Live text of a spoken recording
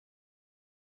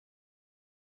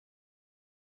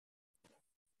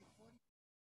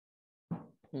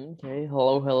Okay,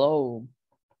 hello, hello.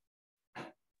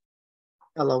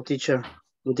 Hello, teacher.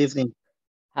 Good evening.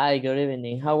 Hi, good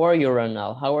evening. How are you,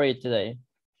 Ronald? How are you today?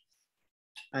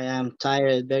 I am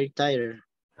tired, very tired.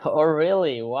 Oh,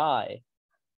 really? Why?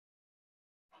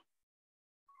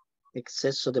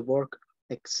 Exceso de work.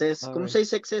 All ¿Cómo right. se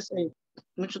dice exceso?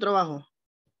 Mucho trabajo.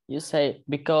 You say, A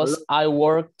because lot. I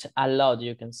worked a lot,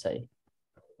 you can say.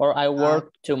 Or I Ah,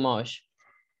 worked too much.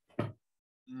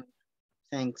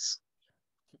 thanks.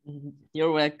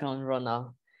 You're welcome,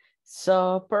 Ronald.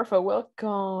 So, perfect.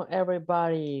 Welcome,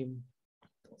 everybody.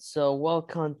 So,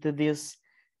 welcome to this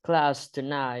class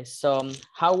tonight. So,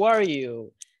 how are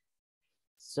you?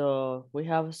 So, we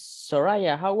have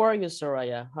Soraya. How are you,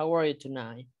 Soraya? How are you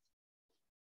tonight?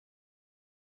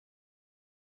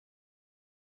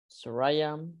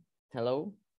 Soraya,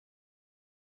 hello?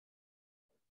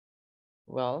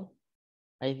 Well,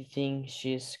 I think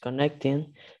she's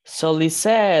connecting. So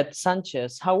Lisette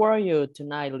Sanchez, how are you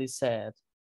tonight, Lisette?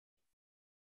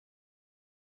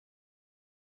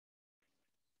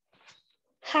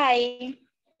 Hi,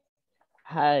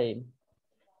 Hi,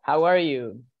 how are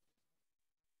you?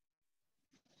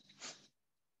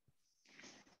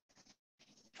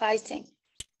 fighting.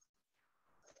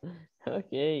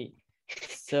 Okay,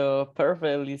 so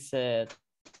perfectly said.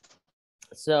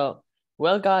 So,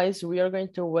 well, guys, we are going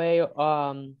to wait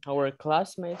our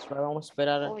classmates, right? Vamos a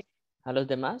esperar a los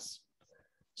demás.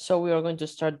 So we are going to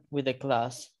start with the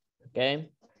class,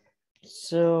 okay?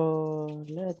 So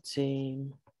let's see.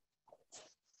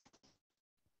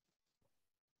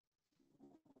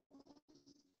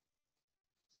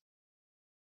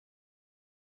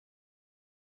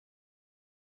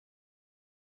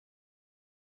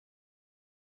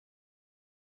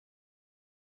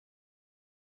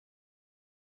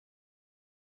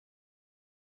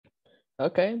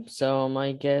 Okay, so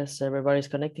I guess everybody's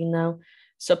connecting now.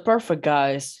 So perfect,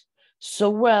 guys.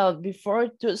 So well, before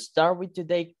to start with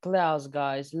today's class,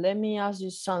 guys, let me ask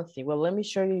you something. Well, let me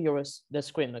show you the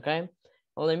screen, okay?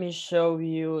 Well, let me show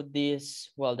you this,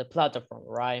 well, the platform,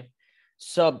 right?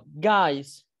 So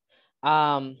guys,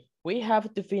 we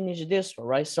have to finish this one,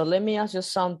 right? So let me ask you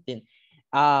something.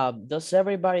 Does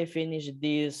everybody finish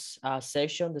this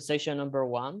section, the section number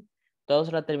 1?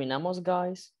 ¿Todos la terminamos,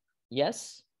 guys?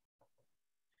 Yes?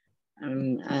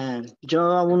 Yo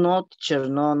aún no, teacher,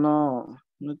 no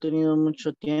he tenido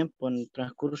mucho tiempo en el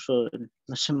transcurso de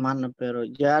la semana, pero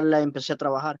ya la empecé a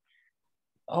trabajar.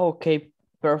 Okay,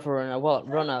 perfect, Ronald. Well,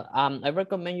 Ronald, I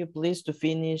recommend you please to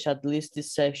finish at least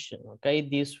this section, okay,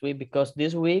 this week, because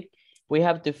this week we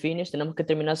have to finish, tenemos que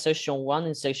terminar section 1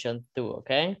 and section 2,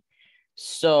 okay?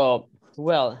 So,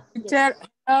 well. Teacher,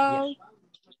 Yeah.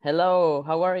 Hello,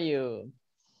 how are you?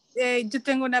 yo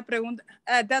tengo una pregunta.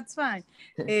 That's fine.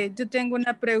 Yo tengo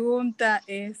una pregunta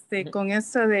con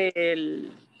eso de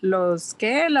los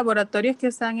laboratorios que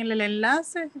están en el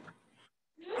enlace.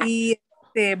 Y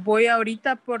voy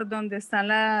ahorita por donde están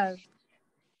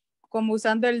como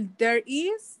usando el there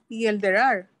is y el there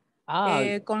are.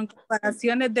 Con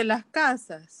comparaciones de las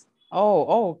casas.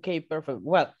 Oh, okay, perfect.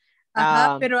 Well,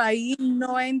 ajá, pero ahí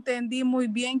no entendí muy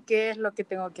bien qué es lo que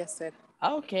tengo que hacer.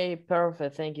 Okay,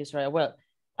 perfect. Thank you, Soraya. Well,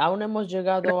 aún no hemos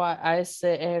llegado a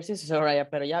ese ejercicio, Soraya,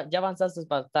 pero ya avanzaste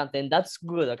bastante. And that's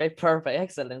good. Okay, perfect.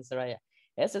 Excellent, Soraya.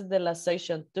 Ese es de la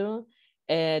section 2.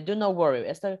 Do not worry.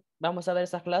 Vamos a ver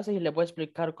esas clases y les voy a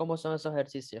explicar cómo son esos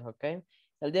ejercicios, ¿ok?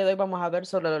 El día de hoy vamos a ver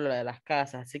sobre lo de las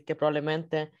casas, así que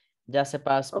probablemente ya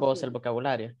sepas vos el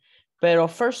vocabulario. Pero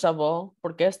first of all,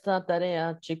 porque esta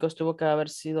tarea, chicos, tuvo que haber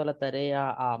sido la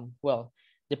tarea, well,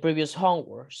 the previous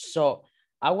homework. So,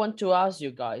 I want to ask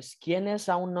you guys, ¿quiénes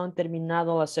aún no han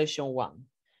terminado la session 1?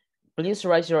 Please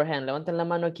raise your hand. Levanten la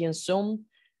mano aquí en Zoom.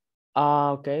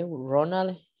 Okay,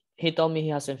 Ronald, he told me he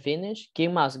hasn't finished.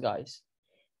 ¿Quién más, guys?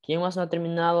 ¿Quién más no ha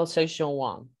terminado session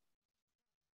 1?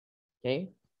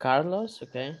 Okay, Carlos,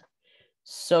 okay.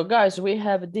 So guys, we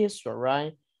have this one,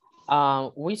 right?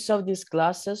 We saw these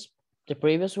classes, the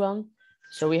previous one.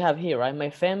 So we have here, right? My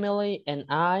family and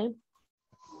I.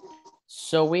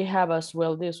 So we have as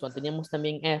well this one. Teníamos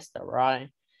también esta, right?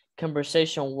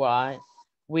 Conversation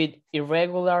with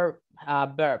irregular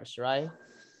verbs, right?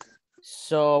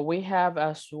 So we have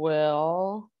as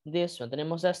well this one.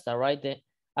 Tenemos esta, right? The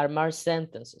armar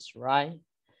sentences, right?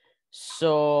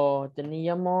 So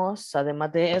teníamos,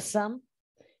 además de esa,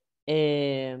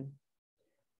 déjenme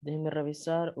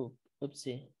revisar.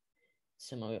 Oopsie.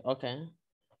 Se movió. Okay.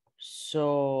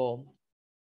 So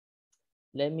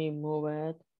let me move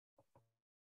it.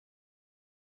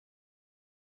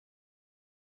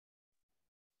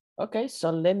 Okay, so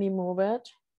let me move it.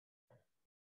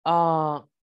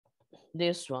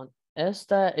 This one.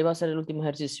 Esta iba a ser el último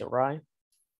ejercicio, right?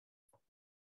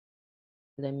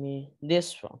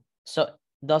 this one. So,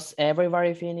 does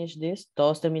everybody finish this?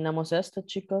 ¿Todos terminamos esto,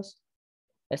 chicos?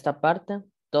 Esta parte,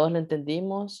 ¿todos lo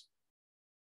entendimos?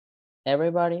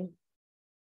 Everybody?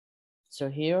 So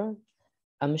here,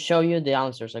 I'm showing you the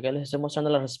answers, okay? Les estoy mostrando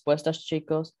las respuestas,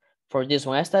 chicos, for this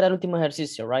one. Este era el último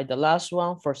ejercicio, right? The last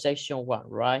one for section 1,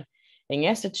 right? En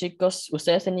este, chicos,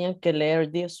 ustedes tenían que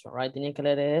leer this one, right? Tenían que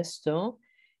leer esto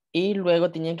y luego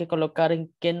tenían que colocar en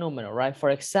qué número, right?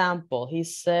 For example, he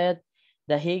said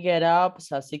that he get up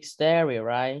at 6:30,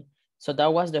 right? So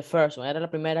that was the first one. Era la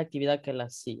primera actividad que él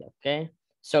hacía, okay?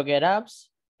 So get ups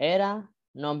era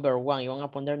number 1. You want to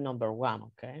poner number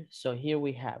 1, okay? So here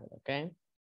we have it, okay?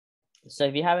 So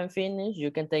if you haven't finished,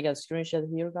 you can take a screenshot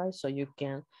here, guys, so you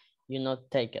can,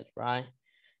 take it, right?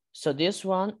 So this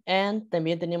one, and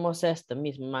también tenemos esta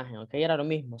misma imagen, ok, era lo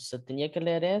mismo. So tenía que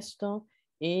leer esto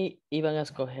y iban a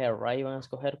escoger, right? Iban a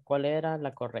escoger cuál era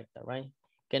la correcta, right?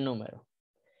 ¿Qué número?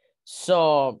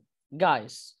 So,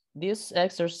 guys, this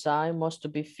exercise must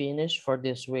be finished for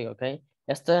this week, ok?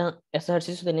 Este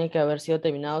ejercicio tenía que haber sido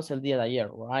terminado el día de ayer,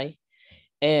 right?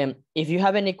 If you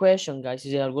have any question, guys,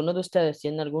 si alguno de ustedes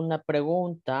tiene alguna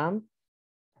pregunta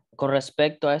con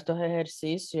respecto a estos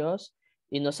ejercicios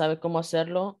y no sabe cómo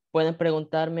hacerlo, pueden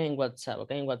preguntarme en WhatsApp,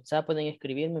 ¿ok? En WhatsApp pueden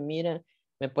escribirme, miren,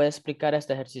 me puede explicar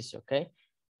este ejercicio, ¿ok?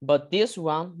 But this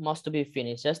one must be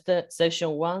finished. Este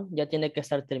section 1 ya tiene que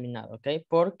estar terminado, ¿ok?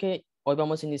 Porque hoy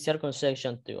vamos a iniciar con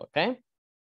section 2, ¿ok?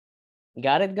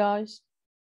 Got it, guys?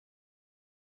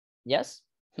 Yes?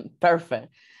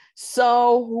 Perfect.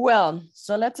 So,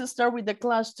 so let's start with the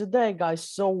class today, guys.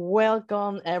 So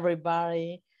welcome,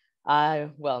 everybody. I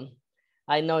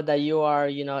know that you are,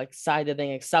 excited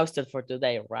and exhausted for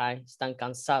today, right? Están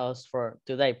cansados for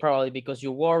today, probably because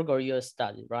you work or you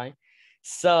study, right?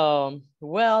 So,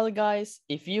 guys,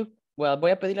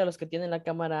 voy a pedirle a los que tienen la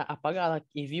cámara apagada,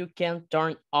 if you can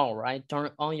turn on, right?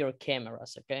 Turn on your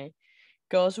cameras, okay?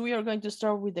 Because we are going to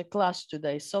start with the class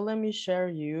today. So let me share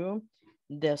you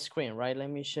the screen, right? Let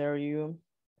me share you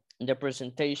the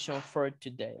presentation for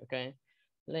today, okay?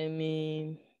 Let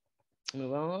me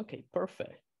move on. Okay,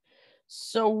 perfect.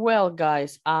 So,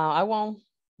 guys, I want,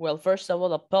 first of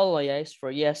all, apologize for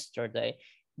yesterday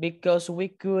because we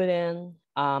couldn't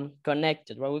connect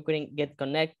it, right? We couldn't get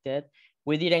connected.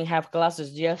 We didn't have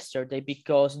classes yesterday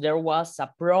because there was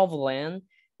a problem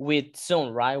with Zoom,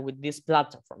 right? With this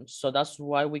platform. So that's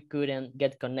why we couldn't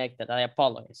get connected. I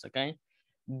apologize, okay?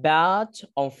 But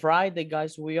on Friday,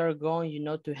 guys, we are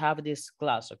going, to have this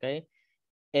class, okay?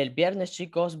 El viernes,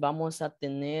 chicos, vamos a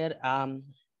tener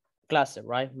clase,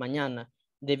 right? Mañana,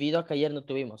 debido a que ayer no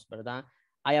tuvimos, ¿verdad?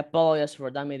 I apologize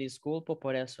for that, me disculpo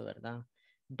por eso, ¿verdad?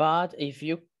 But if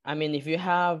you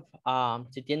have,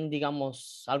 si tienen,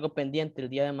 digamos, algo pendiente el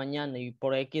día de mañana y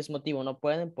por X motivo no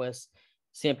pueden, pues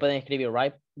sí pueden escribir,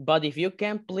 right? But if you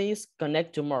can, please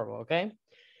connect tomorrow, okay?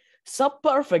 So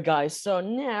perfect, guys. So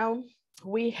now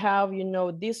we have,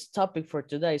 this topic for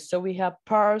today. So we have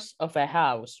parts of a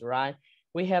house, right?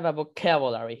 We have a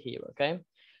vocabulary here, okay?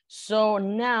 So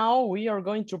now we are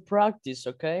going to practice,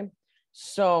 okay?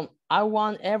 So I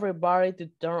want everybody to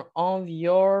turn on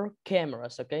your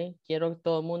cameras, okay? Quiero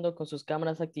todo el mundo con sus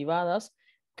cámaras activadas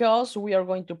because we are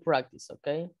going to practice,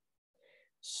 okay?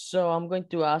 So I'm going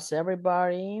to ask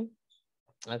everybody.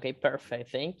 Okay,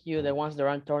 perfect. Thank you. The ones that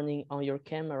are turning on your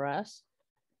cameras.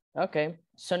 Okay,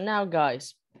 so now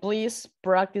guys, please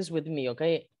practice with me,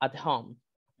 okay? At home.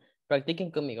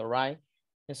 Practiquen conmigo, right?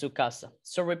 En su casa.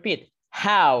 So repeat.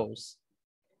 House,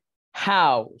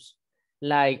 house,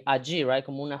 like a G, right?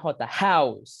 Como una J,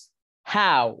 house,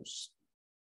 house.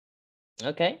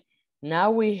 Okay,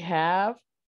 now we have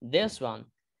this one,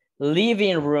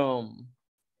 living room,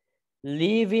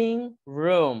 living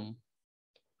room,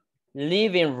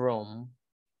 living room.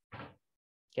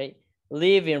 Okay,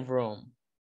 living room.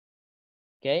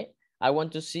 Okay, I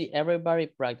want to see everybody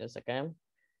practice, okay?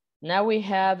 Now we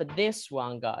have this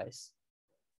one, guys,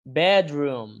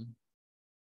 bedroom.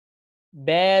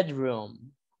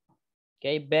 Bedroom,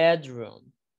 okay,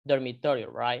 bedroom, dormitorio,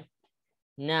 right?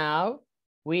 Now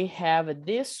we have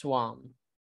this one,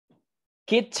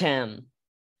 kitchen,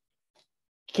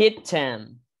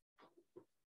 kitchen.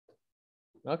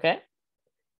 Okay,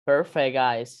 perfect,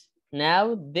 guys.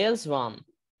 Now this one,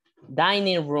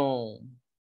 dining room,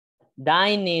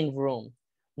 dining room.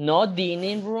 Not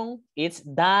dining room, it's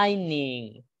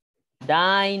dining,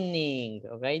 dining,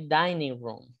 okay, dining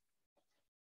room.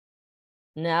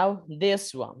 Now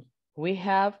this one, we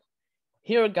have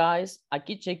here, guys,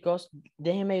 aquí chicos,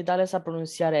 déjenme ayudarles a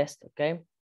pronunciar esto, ok?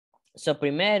 So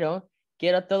primero,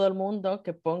 quiero a todo el mundo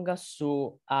que ponga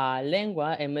su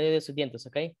lengua en medio de sus dientes,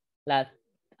 ok?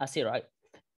 Así, right?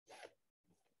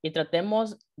 y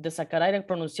tratemos de sacar aire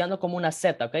pronunciando como una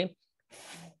Z, ¿ok?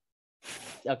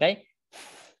 ¿Ok?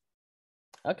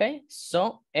 Ok,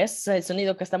 so, ese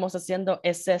sonido que estamos haciendo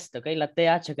es este, ¿ok? La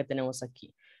TH que tenemos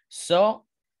aquí. So,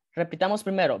 repitamos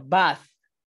primero, bath,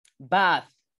 bath,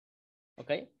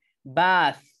 ¿ok?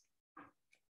 Bath,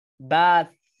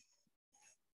 bath.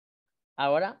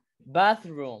 Ahora,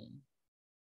 bathroom,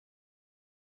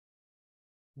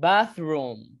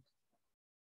 bathroom.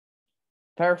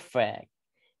 Perfect.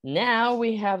 Now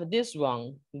we have this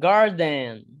one,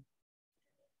 garden,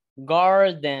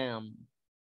 garden.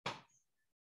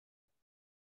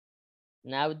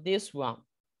 Now this one,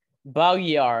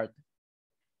 backyard,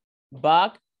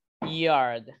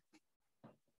 backyard,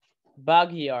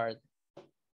 backyard.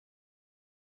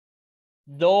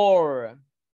 Door,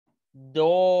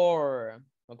 door.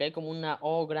 Okay, como una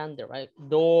O grande, right?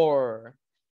 Door.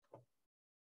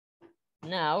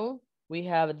 Now we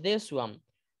have this one,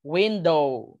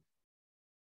 window,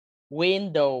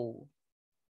 window.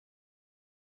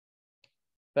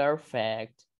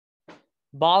 Perfect.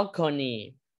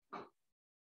 Balcony,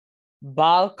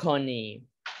 balcony.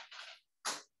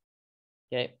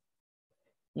 Okay.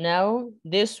 Now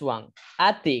this one,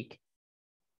 attic,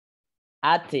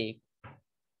 attic,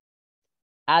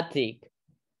 attic.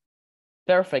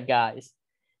 Perfect, guys.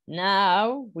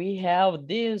 Now we have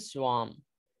this one.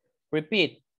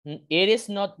 Repeat. It is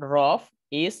not roof,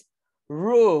 it's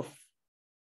roof,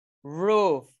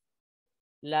 roof.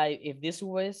 Like if this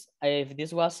was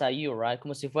a U, right?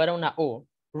 Como si fuera una U.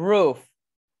 Roof,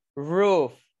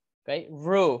 roof. Okay,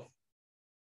 roof.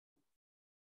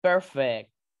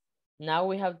 Perfect. Now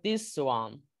we have this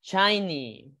one.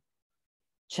 Shiny,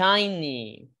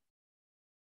 shiny.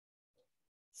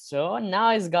 So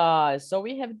nice, guys. So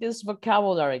we have this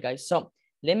vocabulary, guys. So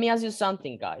let me ask you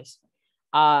something, guys.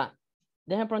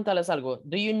 Déjenme preguntarles algo.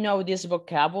 Do you know this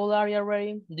vocabulary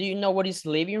already? Do you know what is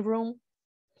living room?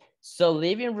 So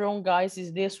living room, guys,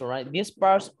 is this one, right? This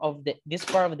part of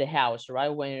the house, right?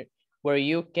 Where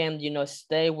you can, you know,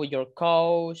 stay with your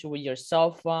couch, with your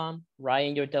sofa, right,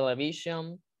 and your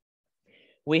television.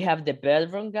 We have the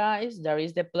bedroom, guys. There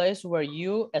is the place where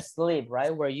you sleep,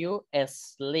 right? Where you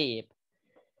sleep.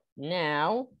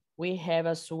 Now we have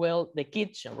as well the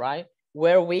kitchen, right?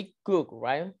 Where we cook,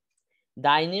 right?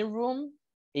 Dining room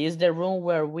is the room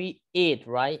where we eat,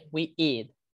 right? We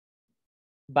eat.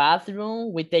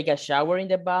 Bathroom, we take a shower in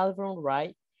the bathroom,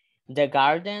 right? The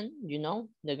garden, you know,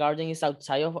 the garden is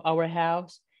outside of our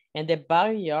house. And the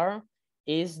backyard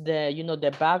is the, you know,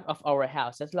 the back of our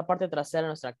house. Es la parte trasera de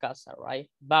nuestra casa, right?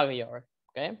 Backyard,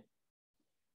 okay?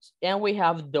 And we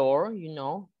have door, you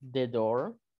know, the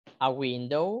door, a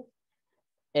window,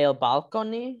 el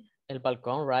balcony, el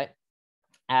balcón, right?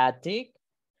 Attic,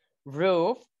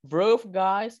 roof. Roof,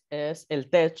 guys, es el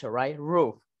techo, right?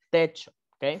 Roof, techo,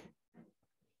 okay?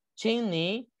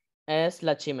 Chimney es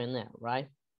la chimenea, right?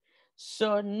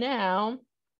 So now,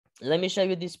 let me show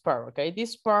you this part, okay?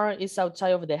 This part is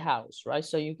outside of the house, right?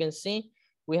 So you can see,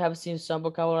 we have seen some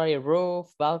vocabulary,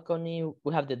 roof, balcony,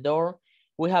 we have the door,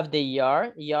 we have the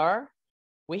yard,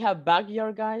 we have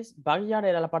backyard, guys. Backyard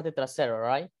era la parte trasera,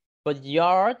 right? But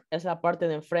yard es la parte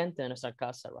de enfrente de nuestra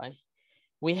casa, right?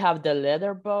 We have the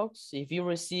letter box. If you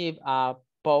receive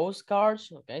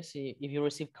postcards, okay, see if you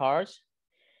receive cards.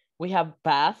 We have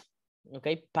path,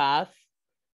 okay, path.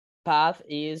 Path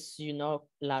is, you know,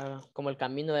 como el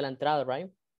camino de la entrada, right?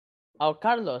 Oh,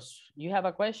 Carlos, you have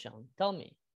a question. Tell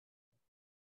me.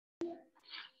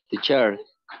 Teacher.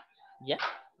 Yeah.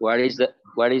 What is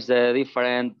the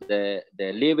difference the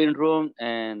living room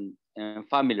and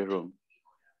family room?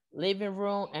 Living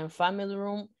room and family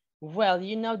room. Well,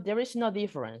 you know, there is no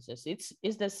differences.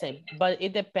 It's the same, but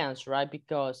it depends, right?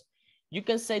 Because you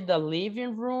can say the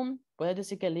living room, puedes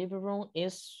decir que living room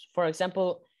is, for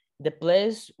example, the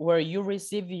place where you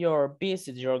receive your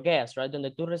visits, your guests, right?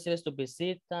 Donde tú recibes tus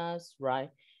visitas,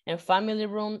 right? And family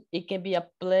room, it can be a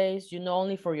place, you know,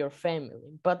 only for your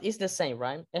family, but it's the same,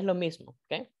 right? Es lo mismo,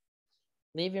 okay?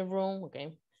 Living room,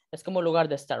 okay? Es como lugar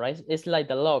de estar, right? It's like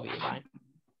the lobby, right?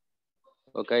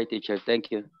 Okay, teacher, thank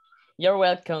you. You're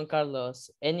welcome, Carlos.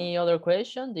 Any other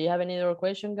question? Do you have any other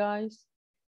question, guys?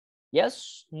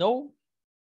 Yes? No?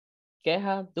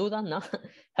 Queja? Duda? No?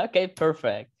 Okay,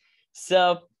 perfect.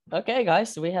 So, okay,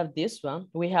 guys, we have this one.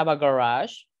 We have a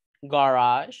garage.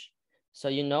 So,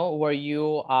 you know, where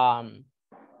you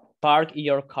park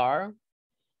your car.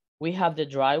 We have the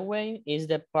driveway, is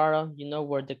the part of, you know,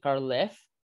 where the car left.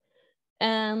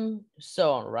 And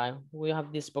so on, right? We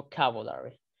have this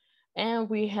vocabulary. And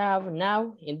we have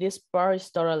now, in this part,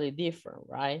 is totally different,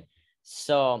 right?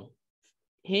 So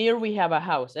here we have a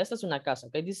house. Esta es una casa,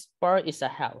 okay? This part is a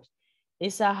house.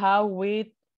 It's a house with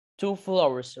two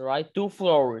floors, right? Two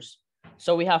floors.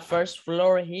 So we have first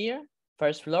floor here,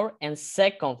 first floor and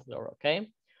second floor, okay?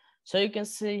 So you can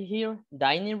see here,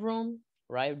 dining room,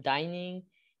 right? Dining.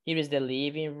 Here is the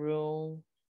living room.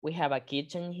 We have a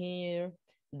kitchen here.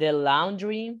 The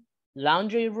laundry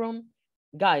room.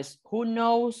 Guys, who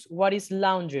knows what is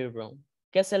laundry room?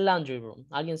 ¿Qué es el laundry room?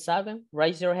 ¿Alguien sabe?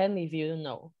 Raise your hand if you don't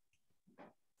know.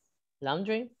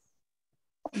 Laundry.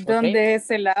 ¿Dónde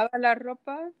se lava la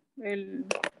ropa? El...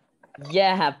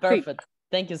 Yeah, perfect. Sí.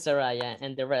 Thank you, Saraya,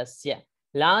 and the rest. Yeah.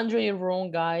 Laundry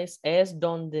room, guys, es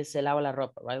donde se lava la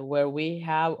ropa, right? Where we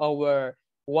have our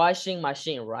washing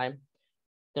machine, right?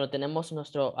 Donde tenemos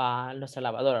nuestra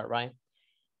lavadora, right?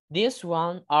 This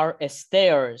one are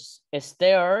stairs.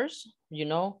 Stairs, you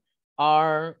know,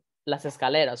 are las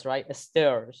escaleras, right?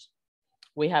 Stairs.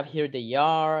 We have here the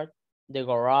yard, the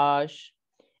garage.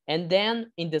 And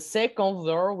then in the second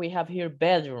floor, we have here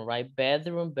bedroom, right?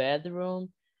 Bedroom,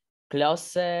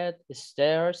 closet,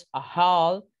 stairs, a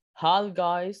hall. Hall,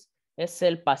 guys, es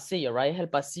el pasillo, right? Es el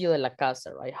pasillo de la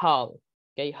casa, right? Hall,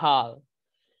 okay, hall.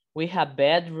 We have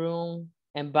bedroom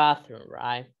and bathroom,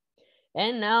 right?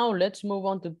 And now let's move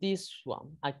on to this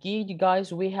one. Aquí, you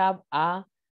guys, we have a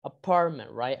apartment,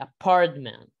 right?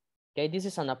 Apartment, okay? This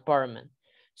is an apartment.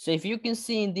 So if you can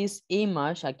see in this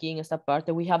image, aquí en esta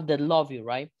parte, we have the lobby,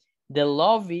 right? The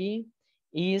lobby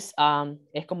is,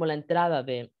 es como la entrada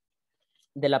del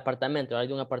apartamento, right?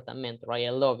 De un apartamento, right?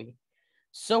 A lobby.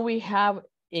 So we have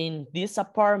in this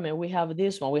apartment, we have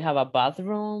this one. We have a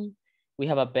bathroom, we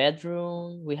have a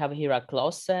bedroom, we have here a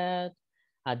closet,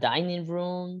 a dining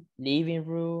room, living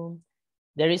room.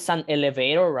 There is an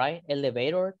elevator, right?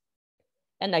 Elevator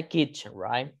and a kitchen,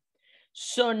 right?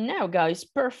 So now, guys,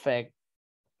 perfect.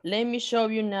 Let me show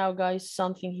you now, guys,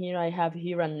 something here. I have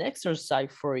here an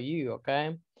exercise for you,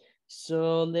 okay?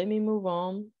 So let me move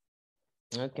on.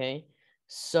 Okay.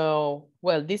 So,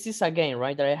 well, this is a game,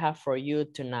 right, that I have for you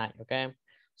tonight, okay?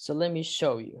 So let me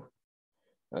show you.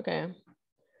 Okay.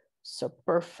 So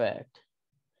perfect.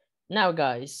 Now,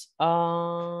 guys,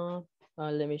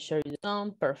 let me show you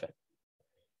some. Perfect.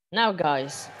 Now,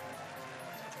 guys,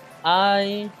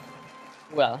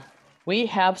 we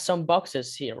have some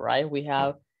boxes here, right? We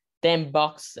have 10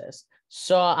 boxes.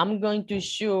 So I'm going to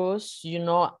choose, you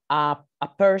know, a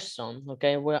person,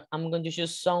 okay? Well, I'm going to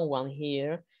choose someone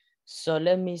here. So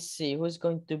let me see who's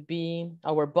going to be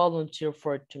our volunteer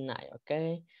for tonight,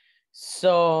 okay?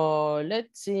 So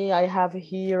let's see, I have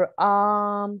here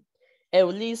Eulise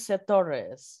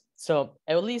Torres. So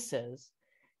Ulysses,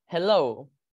 hello.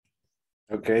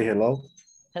 Okay, hello.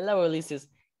 Hello, Ulysses.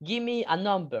 Give me a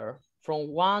number from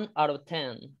 1 out of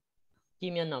 10.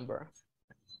 Give me a number.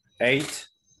 8.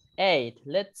 8.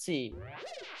 Let's see.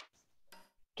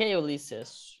 Okay,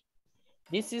 Ulysses.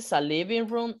 This is a living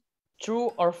room.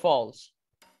 True or false?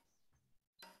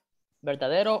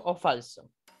 ¿Verdadero o falso?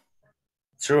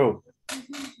 True.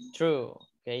 True.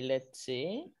 Okay, let's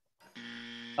see.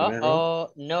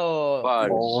 Uh-oh, no.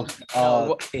 False.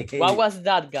 No. Okay. What was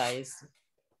that, guys?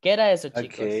 ¿Qué era eso,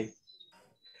 chicos? Okay.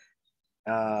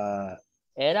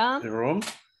 Era Room.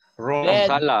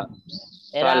 Sala.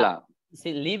 Sala.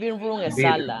 Sí, living room es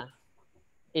sala.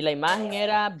 Y la imagen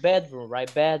era bedroom,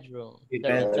 right? Bedroom.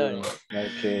 Bedroom.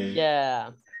 Okay. Yeah.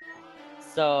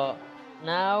 So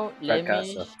now let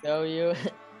me show you.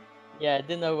 Yeah,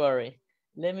 do not worry.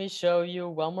 Let me show you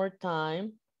one more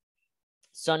time.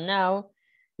 So now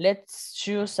let's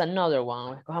choose another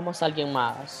one. Escojamos a alguien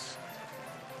más.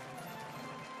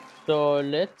 So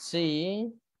let's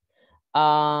see.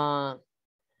 Now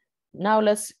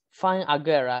let's find a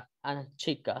girl, a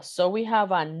chica. So we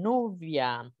have a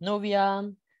Nubia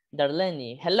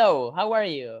Darleni. Hello, how are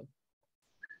you?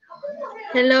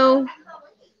 Hello.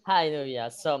 Hi,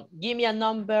 Nubia. So give me a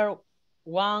number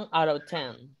 1 out of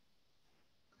 10.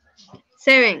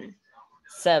 7.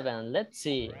 7. Let's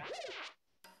see.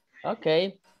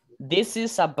 Okay. This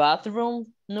is a bathroom,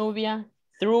 Nubia.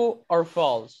 True or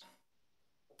false?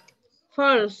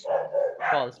 False.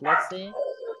 False. Let's see.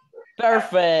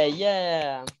 Perfect.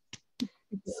 Yeah.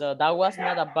 So that was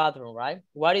not a bathroom, right?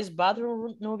 What is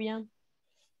bathroom, Nubia?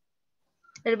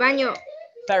 El baño.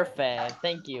 Perfect.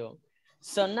 Thank you.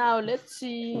 So now let's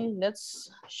see. Let's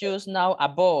choose now a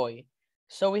boy.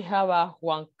 So we have a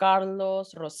Juan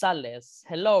Carlos Rosales.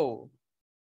 Hello.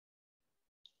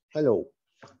 Hello.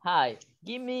 Hi.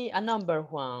 Give me a number,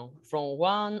 Juan, from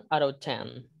 1 out of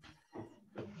 10.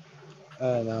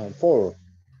 4.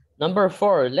 Number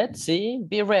 4. Let's see.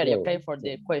 Be ready, 4. okay, for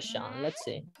the question. Let's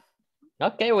see.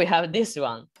 Okay, we have this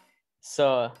one.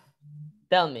 So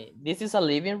tell me, this is a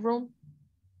living room?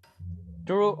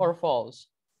 True or false?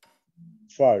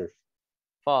 False.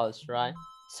 False, right?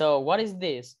 So what is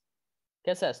this?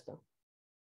 ¿Qué es esto?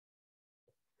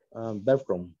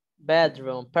 Bedroom.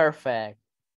 Bedroom, perfect.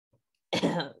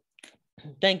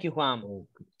 Thank you, Juan.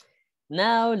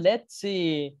 Now let's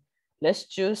see. Let's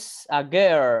choose a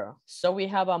girl. So we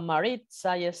have a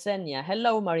Maritza Yesenia.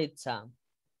 Hello, Maritza.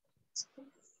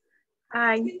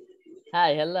 Hi.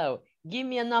 Hi, hello. Give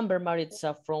me a number,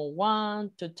 Maritza, from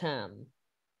 1 to 10.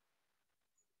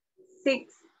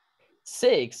 6.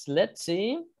 6, let's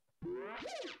see.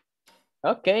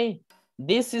 Okay,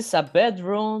 this is a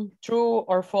bedroom, true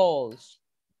or false?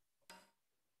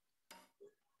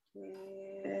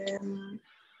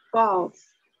 False.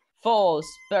 False,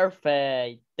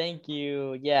 perfect, thank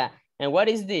you, yeah. And what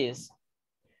is this?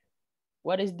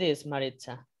 What is this,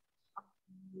 Maritza?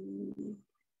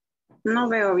 No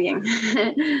veo bien.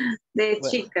 De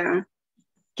chica.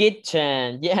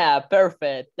 Kitchen, yeah,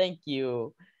 perfect, thank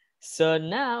you. So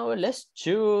now let's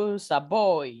choose a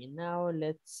boy. Now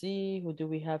let's see, who do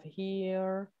we have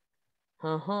here?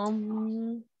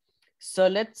 So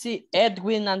let's see,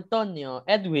 Edwin Antonio.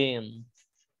 Edwin,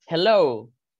 hello.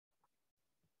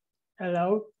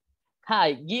 Hello.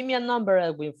 Hi, give me a number,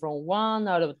 Edwin, from 1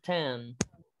 out of 10.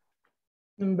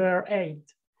 Number 8.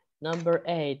 Number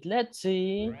 8, let's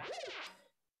see.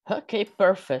 Okay,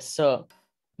 perfect. So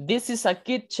this is a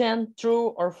kitchen, true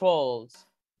or false?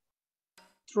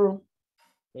 True.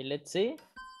 Okay, let's see.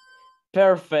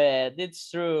 Perfect, it's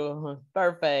true.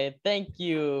 Perfect, thank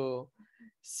you.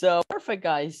 So perfect,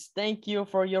 guys. Thank you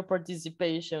for your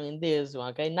participation in this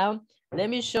one. Okay, now let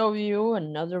me show you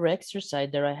another exercise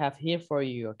that I have here for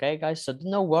you. Okay, guys, so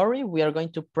don't worry, we are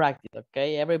going to practice.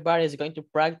 Okay, everybody is going to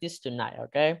practice tonight.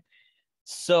 Okay,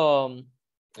 so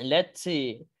let's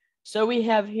see. So we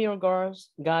have here,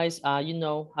 guys, you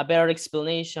know, a better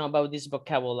explanation about this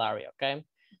vocabulary. Okay,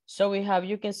 so we have,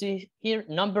 you can see here,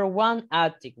 number 1,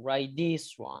 attic, right?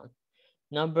 This one.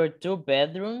 Number 2,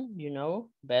 bedroom, you know,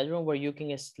 bedroom where you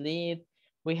can sleep.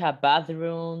 We have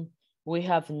bathroom. We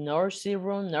have nursery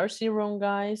room,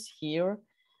 guys, here.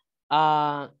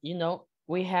 You know,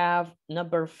 we have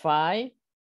number 5,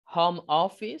 home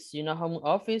office. You know, home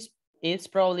office is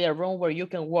probably a room where you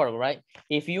can work, right?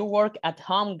 If you work at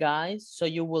home, guys, so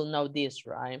you will know this,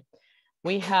 right?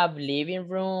 We have living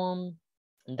room,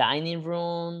 dining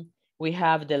room. We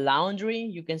have the laundry.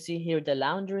 You can see here the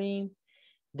laundry.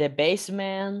 The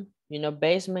basement, you know,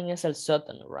 basement is el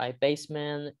sótano, right?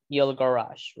 Basement, your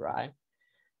garage, right?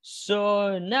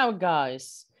 So now,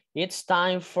 guys, it's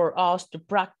time for us to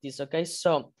practice, okay?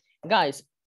 So, guys,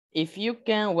 if you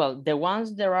can, well, the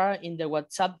ones that are in the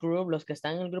WhatsApp group, los que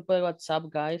están en el grupo de WhatsApp,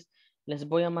 guys, les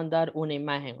voy a mandar una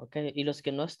imagen, okay? Y los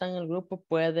que no están en el grupo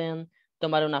pueden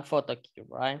tomar una foto aquí,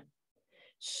 right?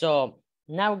 So,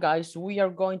 now, guys, we are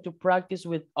going to practice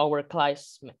with our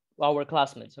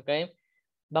classmates, okay?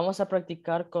 Vamos a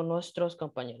practicar con nuestros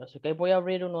compañeros, ¿ok? Voy a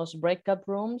abrir unos breakout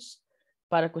rooms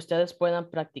para que ustedes puedan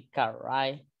practicar,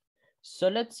 right? So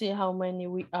let's see how many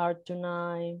we are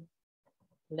tonight.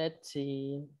 Let's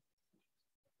see.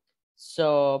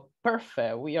 So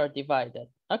perfect, we are divided.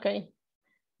 Okay,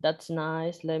 that's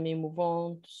nice. Let me move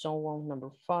on to someone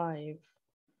number 5.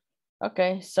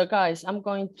 Okay, so guys, I'm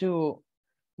going to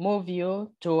move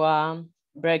you to a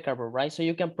breakout room, right? So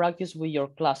you can practice with your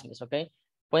classmates, okay?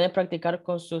 Pueden practicar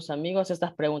con sus amigos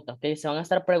estas preguntas, ¿ok? Se van a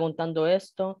estar preguntando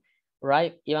esto,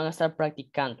 right? Y van a estar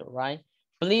practicando, right?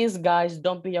 Please, guys,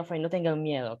 don't be afraid. No tengan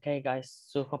miedo, ¿ok, guys?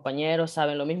 Sus compañeros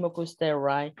saben lo mismo que usted,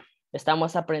 right?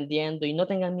 Estamos aprendiendo y no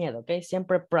tengan miedo, ¿ok?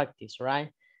 Siempre practice,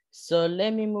 right? So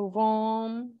let me move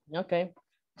on. Okay.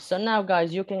 So now,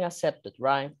 guys, you can accept it,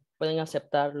 right? Pueden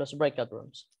aceptar los breakout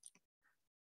rooms.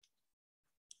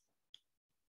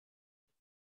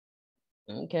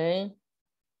 Okay.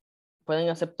 Pueden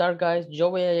aceptar, guys. Yo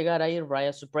voy a llegar ahí, right,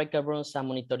 a su breakout rooms a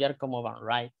monitorear cómo van,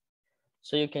 right?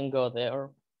 So you can go there.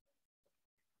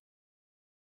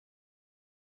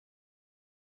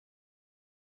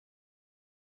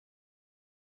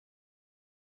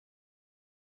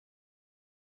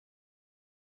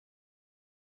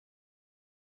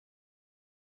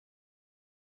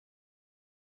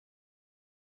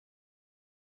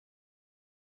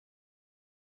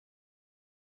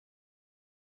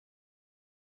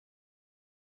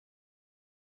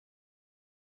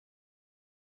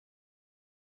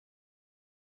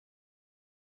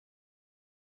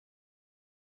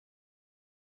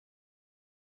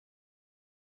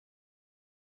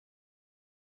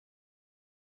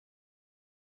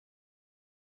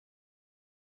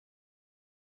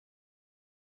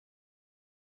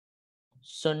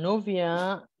 So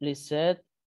Nubia, Lisette,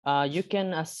 you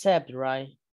can accept, right?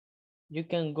 You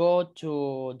can go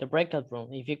to the breakout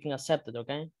room if you can accept it,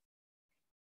 okay?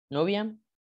 Nubia?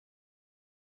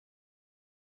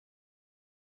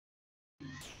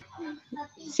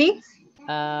 Sí.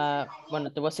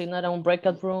 Bueno, te voy a asignar a un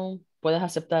breakout room. Puedes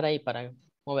aceptar ahí para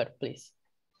mover, please.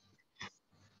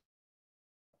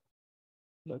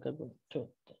 Breakout room 2.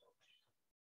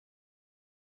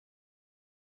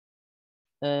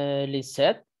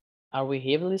 Lisette, are we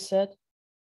here, Lisette?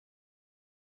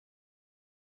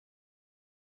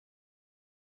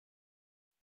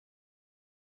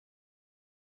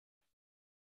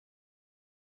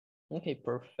 Okay,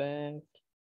 perfect.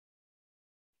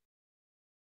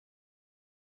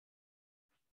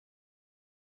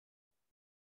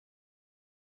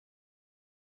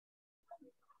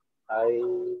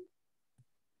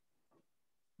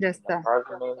 Ya está.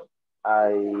 Apartment,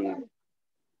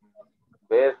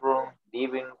 bedroom,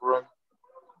 living room,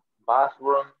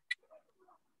 bathroom,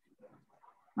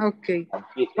 Okay.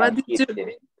 and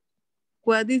kitchen.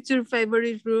 What is your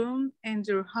favorite room in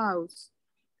your house?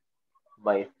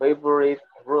 My favorite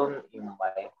room in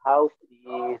my house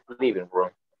is living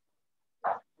room.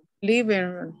 Living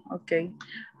room, okay.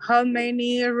 How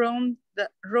many rooms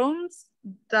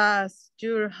does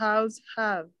your house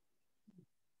have?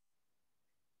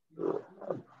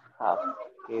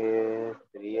 Que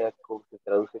sería, se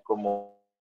traduce como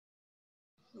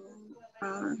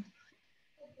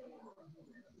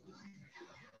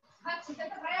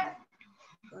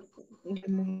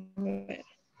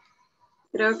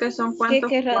Creo que son cuántos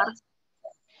cuartos.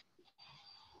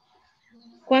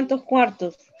 ¿Cuántos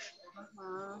cuartos?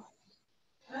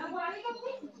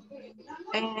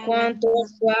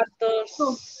 ¿Cuántos cuartos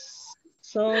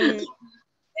son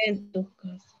en tu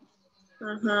casa?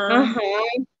 Ajá.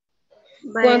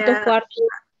 ¿Cuántos cuartos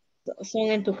son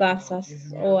en tu casa?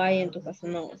 ¿O hay en tu casa?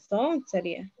 No, son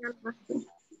sería.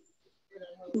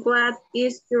 What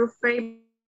is your favorite?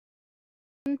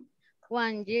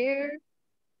 1 year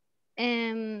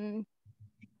and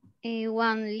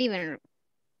one living room.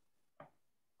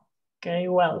 Okay,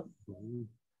 well.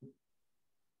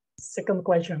 Second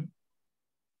question.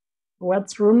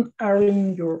 What rooms are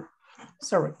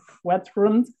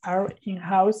in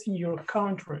house in your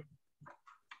country?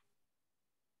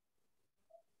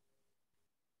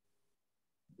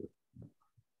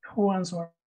 Who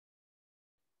answer?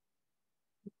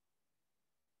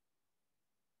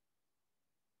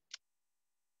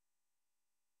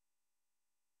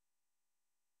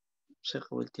 Se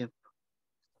acabó el tiempo.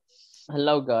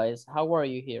 Hello, guys. How are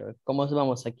you here? ¿Cómo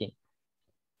vamos aquí?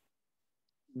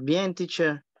 Bien,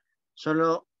 teacher.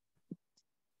 Solo...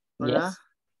 Hola.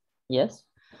 Yes.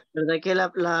 ¿Verdad que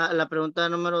la pregunta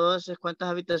número 2 es cuántas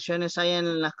habitaciones hay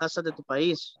en las casas de tu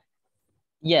país?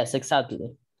 Yes,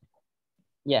 exactly.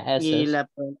 Yeah, Y eso.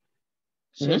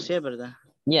 Sí, sí, es verdad.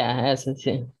 Yeah, eso,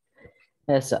 sí.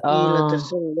 Eso. Y la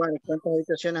tercera igual, ¿cuántas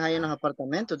habitaciones hay en los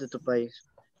apartamentos de tu país?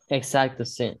 Exacto,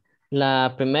 sí.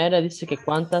 La primera dice que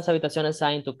cuántas habitaciones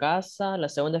hay en tu casa. La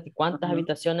segunda es que cuántas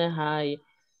habitaciones hay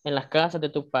en las casas de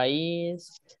tu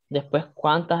país. Después,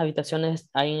 cuántas habitaciones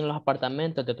hay en los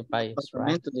apartamentos de tu país, right?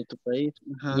 Apartamentos de tu país.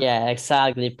 Yeah,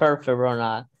 exactly. Perfect,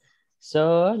 Ronald.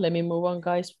 So, let me move on,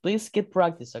 guys. Please keep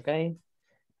practice, okay?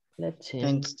 Let's see.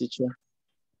 Thanks, teacher.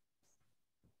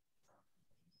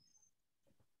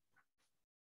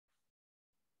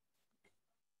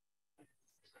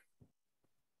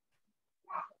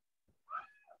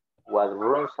 what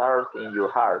rooms are in your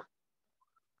heart?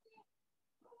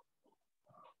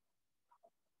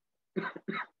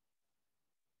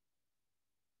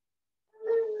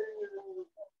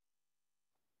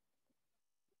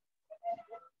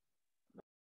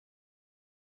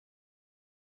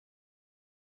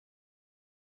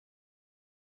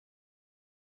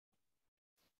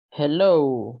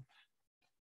 Hello.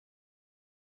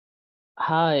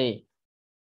 Hi.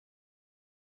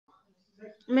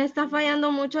 Me está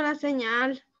fallando mucho la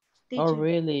señal. Oh, Teacher.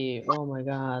 really? Oh, my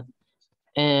God.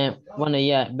 Bueno,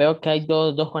 ya, veo que hay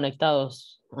dos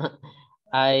conectados.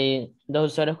 Hay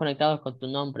dos usuarios conectados con tu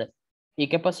nombre. ¿Y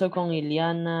qué pasó con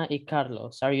Iliana y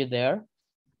Carlos? Are you there?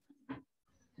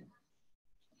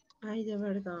 Ay, de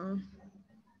verdad.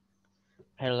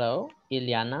 Hello,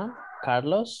 Iliana,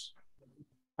 Carlos,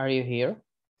 are you here?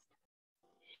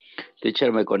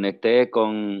 Teacher, me conecté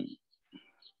con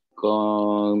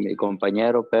mi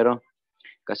compañero, pero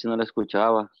casi no lo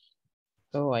escuchaba.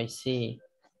 Oh, I see.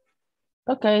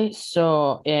 Okay,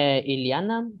 so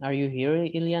Iliana, are you here,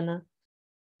 Iliana?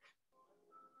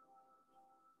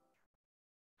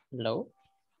 Hello?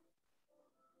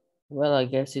 Well, I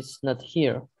guess it's not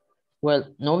here.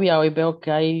 Well, novia, hoy veo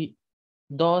que hay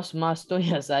dos más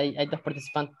tuyas, hay dos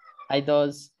participantes, hay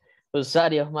dos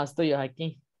usuarios más tuyos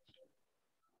aquí.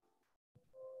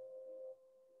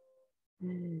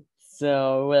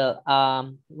 So,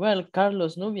 well,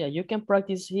 Carlos, Nubia, you can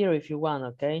practice here if you want,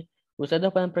 okay?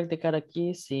 Ustedes pueden practicar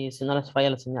aquí si no les falla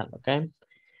la señal, okay?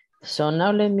 So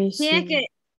now let me see. Sí, es que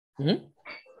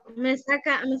me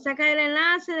saca el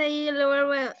enlace, de ahí le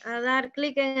vuelvo a dar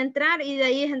clic en entrar y de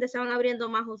ahí es donde se van abriendo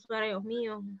más usuarios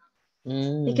míos.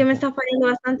 Es que me está fallando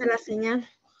bastante la señal.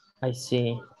 I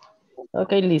see.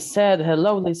 Okay, Lisette.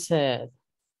 Hello, Lisette.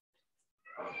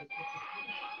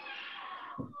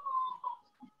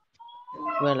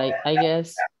 Well, I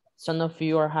guess some of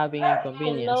you are having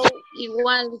inconvenience. Hello,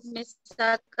 igual me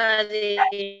saca de...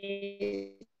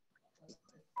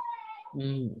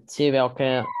 Sí, veo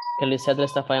que Lisette le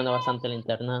está fallando bastante el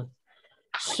internet.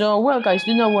 So, well, guys,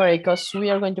 do not worry, because we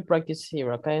are going to practice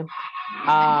here, okay?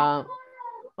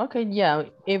 Okay, yeah,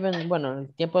 even, bueno,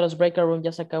 el tiempo de los breakout room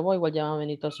ya se acabó, igual ya van a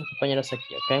venir todos sus compañeros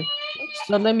aquí, okay?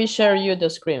 So, let me share you the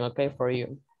screen, okay, for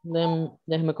you.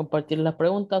 Déjenme compartir las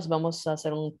preguntas, vamos a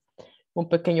hacer un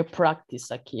pequeño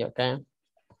practice aquí, okay?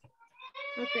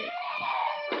 Okay.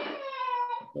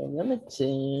 So, let me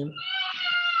see.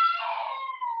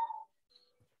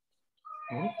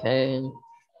 Okay.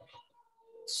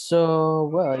 So,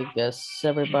 well, I guess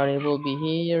everybody will be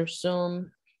here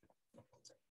soon.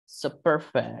 So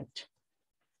perfect.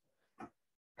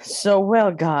 So,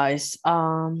 well, guys,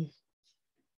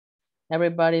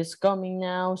 everybody's coming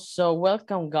now. So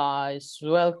welcome, guys.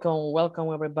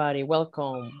 Welcome, everybody.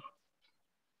 Welcome.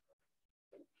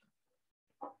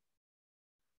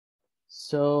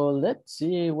 So let's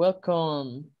see.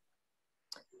 Welcome.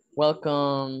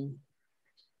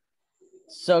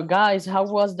 So, guys, how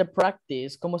was the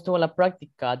practice? ¿Cómo estuvo la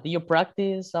práctica? Do you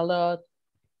practice a lot?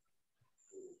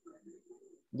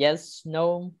 Yes,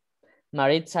 no?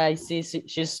 Maritza, I see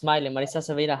she's smiling. Maritza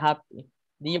se veía happy.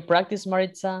 Do you practice,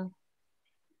 Maritza?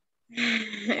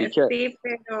 Sí,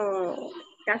 pero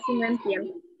casi no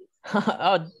entiendo.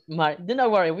 Oh, do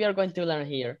not worry, we are going to learn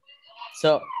here.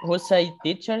 So, who say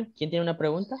teacher? ¿Quién tiene una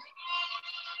pregunta?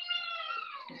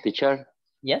 Teacher.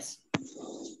 Yes.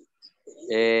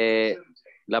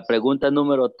 La pregunta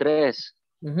número 3.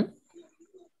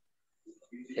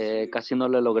 Casi no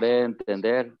le logré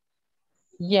entender.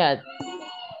 Yeah.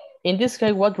 In this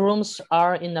case, what rooms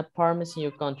are in apartments in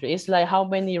your country? It's like how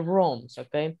many rooms,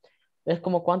 okay? Es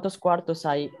como cuántos cuartos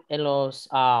hay en los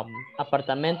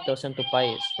apartamentos en tu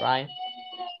país, right?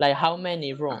 Like how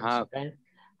many rooms, okay?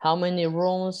 How many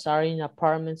rooms are in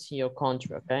apartments in your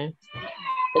country, okay?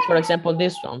 It's for example,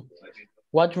 this one.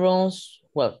 What rooms,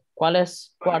 well,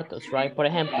 ¿cuáles cuartos, right? Por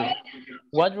ejemplo,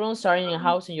 what rooms are in a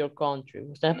house in your country?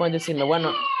 Ustedes pueden decirme,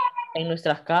 bueno, en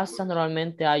nuestras casas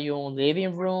normalmente hay un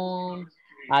living room,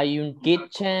 hay un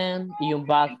kitchen y un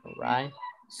bathroom, right?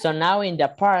 So now in the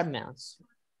apartments,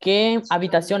 ¿qué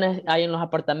habitaciones hay en los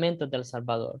apartamentos de El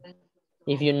Salvador?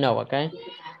 If you know, okay?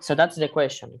 So that's the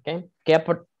question, okay?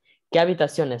 ¿Qué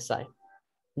habitaciones hay?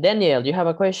 Daniel, you have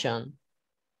a question?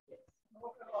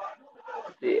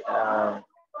 Sí,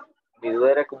 mi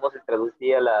duda era cómo se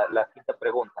traducía la quinta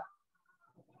pregunta.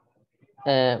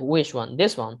 Which one?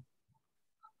 This one.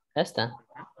 Esta.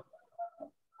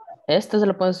 Esta se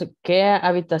lo puedo decir. ¿Qué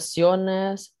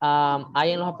habitaciones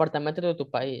hay en los apartamentos de tu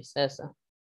país? Esa.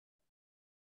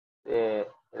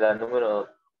 La número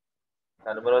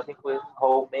 5 es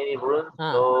how many rooms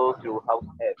does your house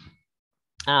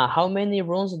have? How many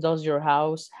rooms does your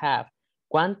house have?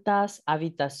 ¿Cuántas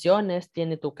habitaciones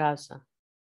tiene tu casa?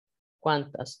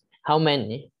 ¿Cuántas? How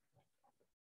many?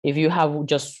 If you have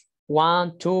just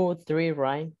 1, 2, 3,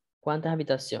 right? ¿Cuántas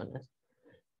habitaciones?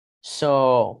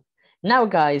 So now,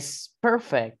 guys,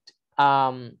 perfect.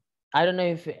 I don't know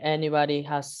if anybody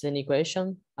has any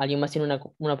question. ¿Alguien más tiene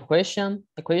una question?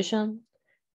 A question?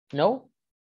 No?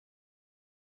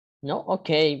 No?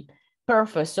 Okay,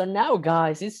 perfect. So now,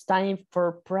 guys, it's time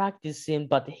for practicing,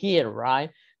 but here,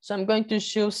 right? So I'm going to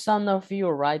choose some of you,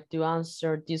 right, to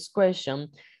answer this question.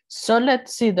 So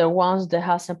let's see the ones that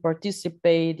hasn't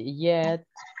participated yet.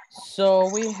 So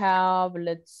we have,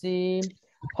 let's see,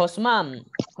 Josman.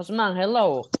 Josman,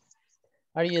 hello.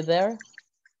 Are you there?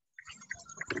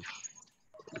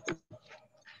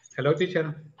 Hello,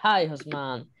 teacher. Hi,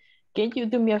 Josman. Can you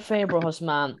do me a favor,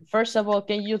 Josman? First of all,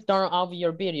 can you turn off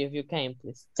your video if you can,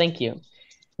 please? Thank you.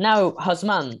 Now,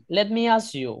 Josman, let me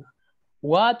ask you,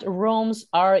 what rooms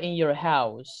are in your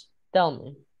house? Tell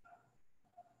me.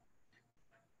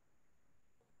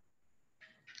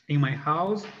 In my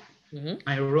house,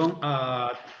 I room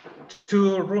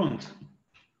 2 rooms.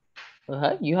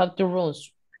 You have 2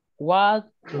 rooms. What?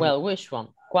 Well, which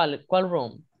one? ¿Cuál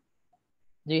room?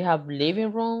 Do you have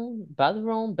living room,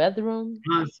 bathroom, bedroom?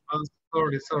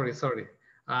 Sorry.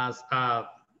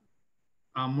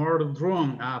 more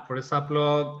room. For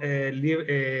example,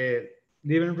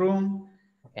 living room,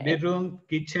 Okay. bedroom,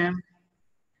 kitchen,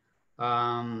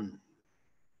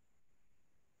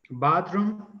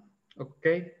 bathroom.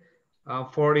 Okay.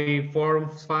 44,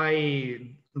 5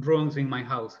 rooms in my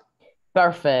house.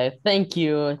 Perfect. Thank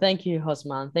you. Thank you,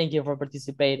 Hosman. Thank you for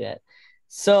participating.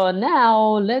 So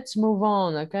now let's move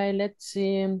on. Okay, let's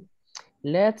see.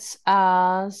 Let's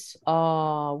ask,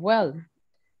 well,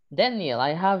 Daniel,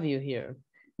 I have you here.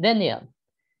 Daniel,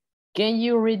 can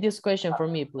you read this question for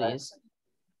me, please?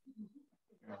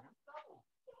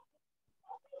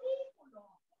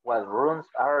 What rooms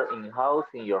are in house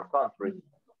in your country?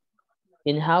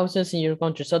 In houses in your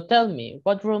country. So tell me,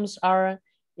 what rooms are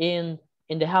in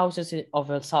the houses of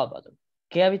El Salvador?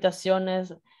 ¿Qué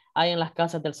habitaciones hay en las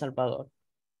casas del Salvador?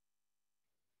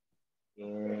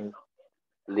 In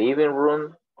living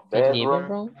room,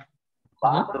 bedroom,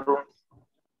 bathroom.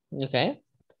 Okay.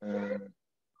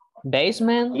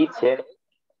 Basement. Kitchen.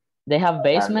 They have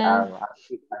basement.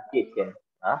 And kitchen.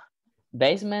 Huh?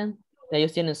 Basement.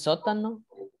 Ellos tienen sótano.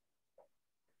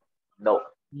 No.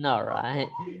 No, right?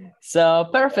 So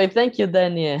perfect. Thank you,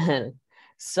 Daniel.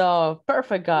 So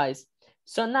perfect, guys.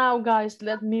 So now, guys,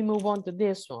 let me move on to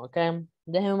this one, okay?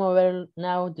 Déjenme mover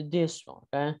now to this one,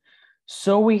 okay?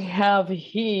 So we have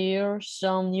here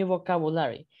some new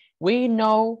vocabulary. We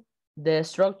know the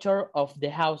structure of the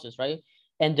houses, right?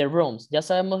 And the rooms. Ya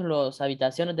sabemos las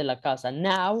habitaciones de la casa.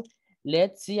 Now,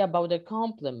 let's see about the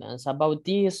complements, about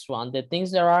this one, the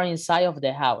things that are inside of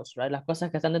the house, right? Las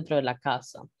cosas que están dentro de la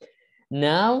casa.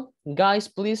 Now, guys,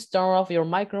 please turn off your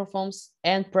microphones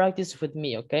and practice with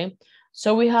me, okay?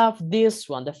 So we have this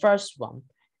one, the first one,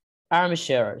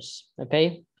 armchairs,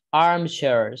 okay?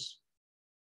 Armchairs,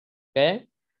 okay?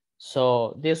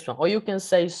 So this one, or you can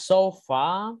say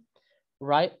sofa,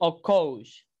 right? Or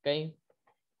couch, okay?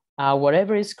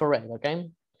 Whatever is correct, okay?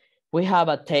 We have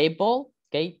a table,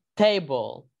 okay?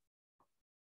 Table.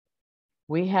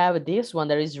 We have this one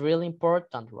that is really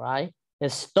important, right? A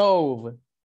stove.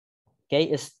 Okay,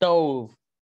 a stove.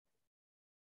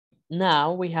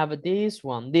 Now we have this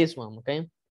one, okay?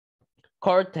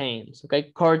 Curtains,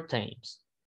 okay, curtains.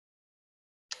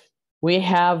 We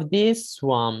have this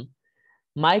one,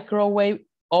 microwave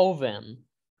oven,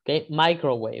 okay,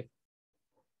 microwave.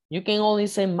 You can only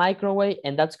say microwave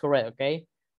and that's correct, okay?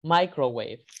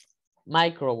 Microwave,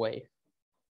 microwave.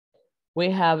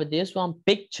 We have this one,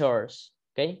 pictures,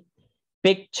 okay?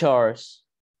 Pictures,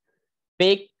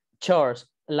 pictures.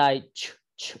 Like,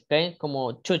 okay,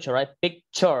 como chucho, right?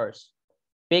 Pictures,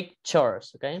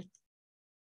 pictures, okay?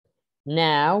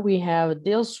 Now we have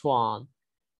this one,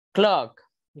 clock,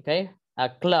 okay? A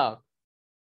clock.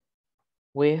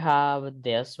 We have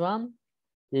this one,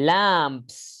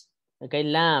 lamps, okay?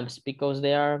 Lamps, because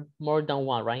there are more than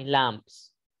one, right?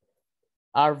 Lamps.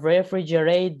 A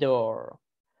refrigerator,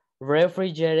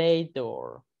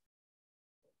 refrigerator.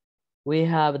 We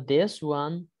have this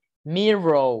one,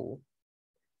 mirror,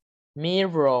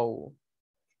 mirror.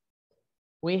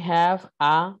 We have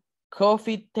a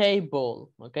coffee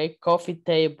table, okay? Coffee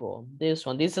table, this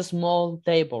one, this is a small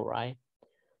table, right?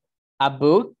 A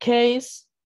bookcase,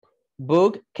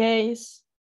 bookcase,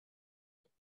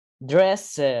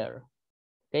 dresser,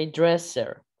 okay?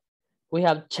 Dresser. We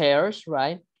have chairs,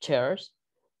 right? Chairs.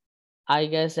 I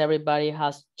guess everybody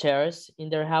has chairs in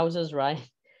their houses, right?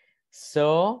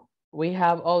 So we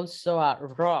have also a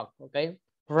rug, okay?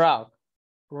 Rug.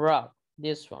 Rug,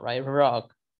 this one, right? Rug.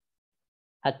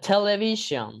 A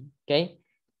television, okay?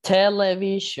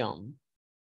 Television.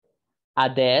 A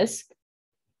desk,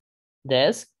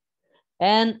 desk,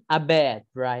 and a bed,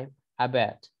 right? A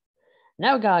bed.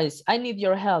 Now, guys, I need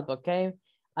your help, okay?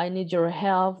 I need your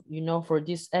help, you know, for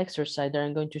this exercise that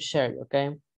I'm going to share,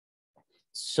 okay?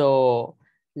 So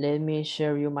let me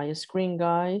share you my screen,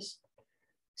 guys.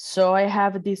 So I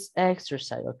have this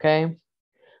exercise, okay?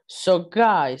 So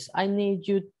guys, I need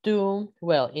you to,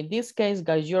 well, in this case,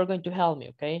 guys, you're going to help me,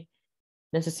 okay?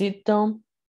 Necesito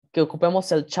que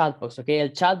ocupemos el chat box, okay?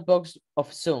 El chat box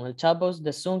of Zoom, el chat box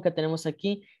de Zoom que tenemos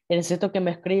aquí. Y necesito que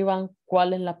me escriban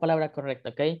cuál es la palabra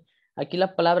correcta, okay? Aquí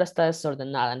la palabra está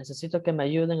desordenada. Necesito que me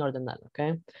ayuden a ordenar,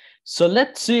 okay? So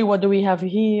let's see, what do we have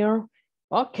here?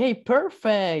 Okay,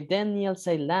 perfect. Daniel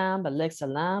say lamp, Alexa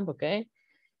lamp, okay?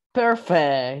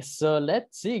 Perfect. So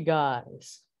let's see,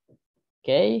 guys.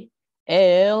 Okay,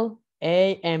 L,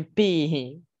 A, and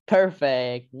P.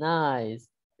 Perfect, nice.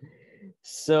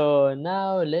 So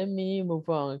now let me move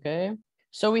on, okay?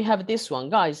 So we have this one,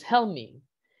 guys, help me.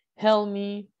 Help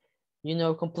me, you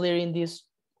know, completing this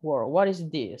word. What is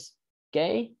this?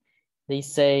 Okay, they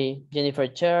say Jennifer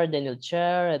chair, Daniel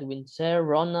chair, Edwin chair,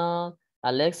 Ronald,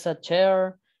 Alexa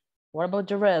chair. What about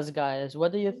the rest, guys?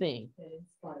 What do you think?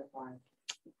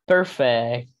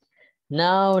 Perfect.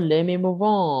 Now let me move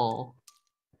on.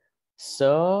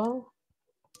 So,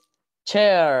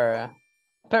 chair.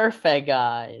 Perfect,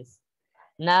 guys.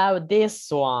 Now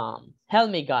this one. Help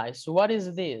me, guys. What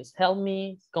is this? Help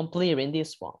me complete in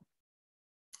this one.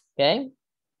 Okay.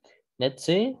 Let's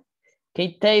see.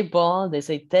 Okay, table. They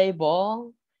say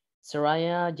table.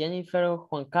 Soraya, Jennifer,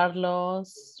 Juan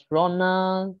Carlos,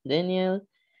 Ronald, Daniel.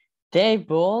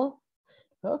 Table.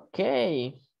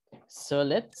 Okay. So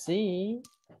let's see.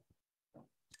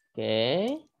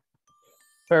 Okay.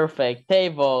 Perfect.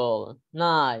 Table.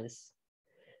 Nice.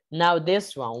 Now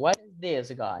this one. What is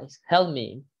this, guys? Help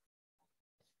me.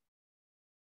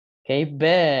 Okay,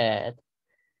 bed.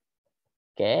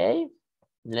 Okay.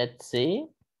 Let's see.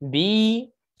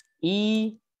 B,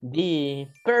 E, D.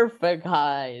 Perfect,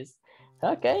 guys.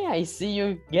 Okay, I see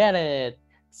you get it.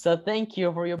 So thank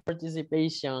you for your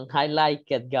participation. I like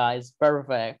it, guys.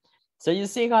 Perfect. So you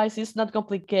see, guys, it's not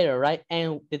complicated, right?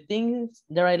 And the things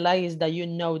that I like is that you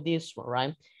know this one,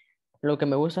 right? Lo que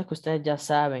me gusta es que ustedes ya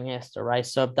saben esto, right?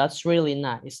 So that's really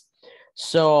nice.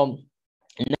 So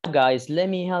now, guys, let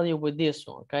me help you with this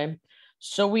one, okay?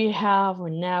 So we have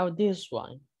now this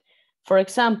one. For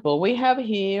example, we have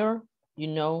here, you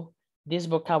know, this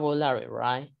vocabulary,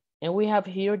 right? And we have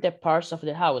here the parts of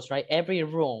the house, right? Every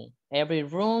room, and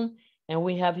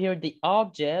we have here the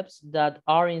objects that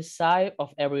are inside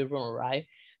of every room, right?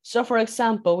 So for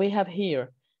example, we have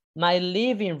here my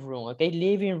living room, okay?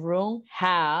 Living room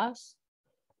has,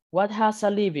 what has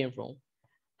a living room?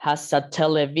 Has a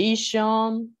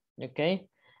television, okay?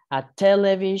 A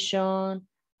television,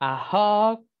 a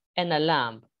hog, and a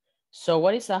lamp. So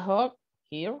what is a hog?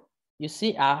 Here, you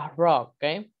see a rock,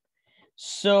 okay?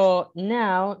 So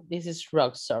now, this is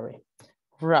rock, sorry,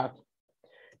 rock.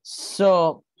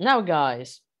 So now,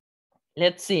 guys,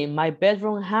 let's see. My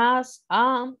bedroom has,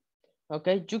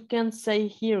 okay, you can say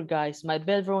here, guys, my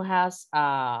bedroom has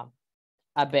a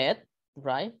bed,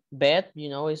 right? Bed, you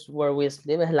know, is where we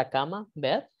sleep, es la cama,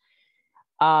 bed.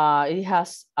 It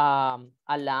has a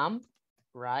lamp,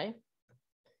 right?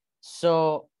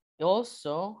 So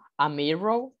also a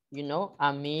mirror, you know,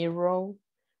 a mirror.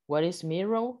 What is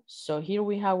mirror? So here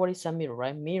we have what is a mirror,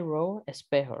 right? Mirror,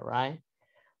 espejo, right?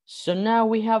 So now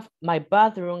we have my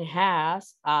bathroom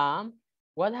has,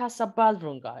 what has a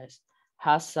bathroom, guys?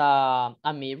 Has a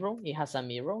mirror, it has a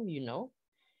mirror, you know.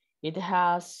 It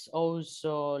has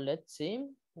also, let's see,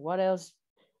 what else?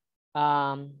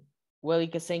 Well, you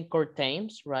can say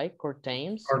curtains, right?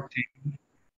 Curtains.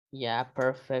 Yeah,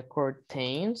 perfect,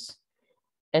 curtains,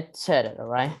 etc.,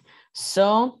 right?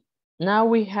 So now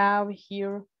we have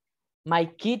here, my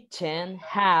kitchen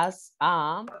has,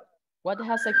 what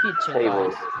has a kitchen,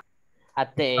 guys? A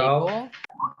table.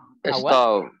 A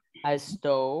stove. A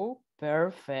stove,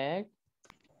 perfect.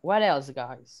 What else,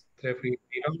 guys?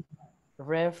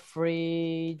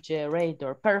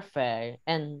 Refrigerator, perfect.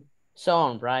 And so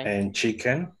on, right? And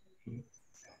chicken.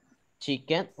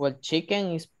 Chicken, well,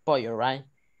 chicken is pollo, right?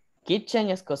 Kitchen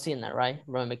is cocina, right?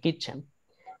 Remember, kitchen.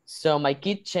 So my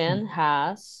kitchen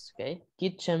has, okay,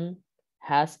 kitchen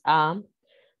has,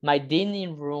 my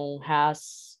dining room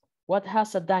has, what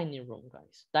has a dining room,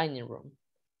 guys? Dining room.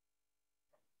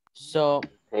 So,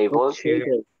 table.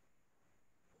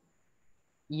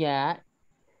 Yeah,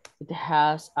 it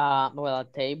has, well, a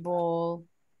table,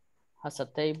 has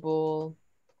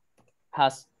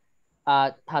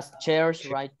chairs,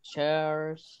 right?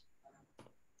 Chairs.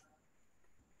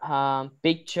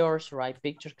 Pictures, right?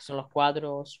 Pictures, que son los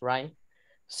cuadros, right?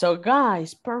 So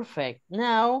guys, perfect.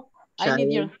 Now I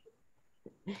need your,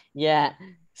 yeah.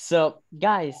 So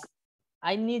guys,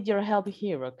 I need your help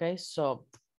here, okay? So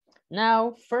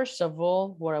now, first of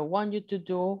all, what I want you to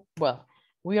do, well,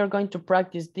 we are going to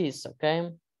practice this,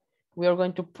 okay? We are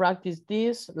going to practice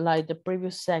this like the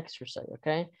previous exercise,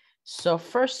 okay? So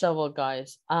first of all,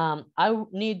 guys, I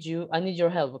need your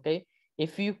help, okay?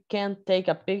 If you can take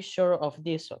a picture of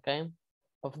this, okay?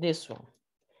 Of this one.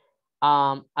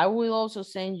 I will also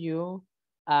send you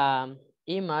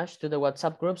image to the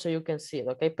WhatsApp group so you can see it,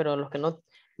 okay? Pero los que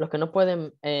no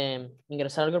pueden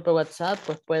ingresar al grupo de WhatsApp,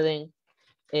 pues pueden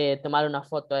tomar una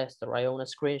foto de esto, right? Una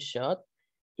screenshot.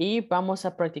 Y vamos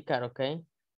a practicar, okay?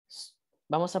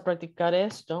 Vamos a practicar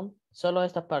esto, solo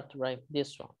esta parte, right?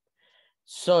 This one.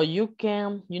 So you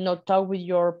can, you know, talk with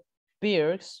your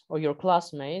peers or your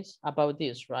classmates about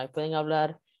this, right? Pueden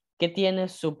hablar qué tiene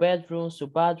su bathroom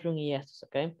y estos,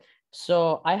 okay?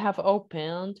 So I have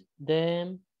opened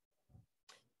the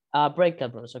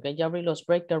breakout rooms, okay? Ya abrí los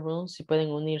breakout rooms y pueden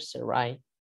unirse, right?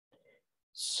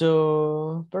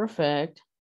 So, perfect.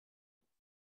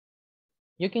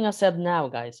 You can accept now,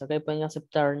 guys. Okay, pueden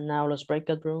aceptar now los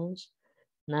breakout rooms.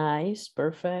 Nice,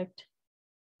 perfect.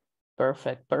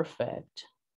 Perfect, perfect.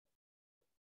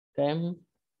 Okay.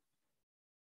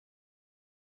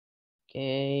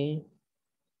 Okay.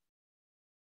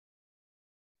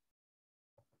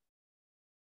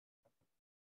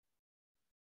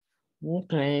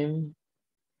 Okay.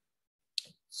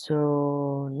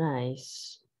 So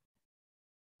nice.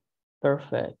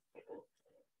 Perfect.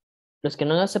 Los que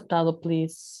no han aceptado,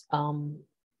 please.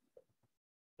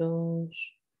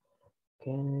 Okay,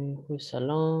 who's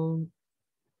alone?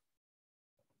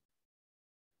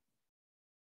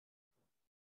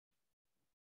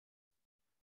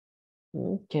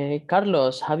 Okay,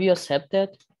 Carlos, have you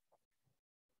accepted?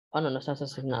 Oh, no, no estás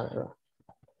asignado.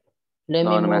 Let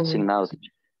No, me no me ha move. asignado.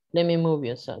 Let me move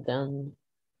you. So then,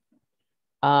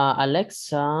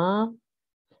 Alexa,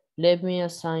 let me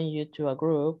assign you to a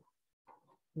group.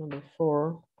 Number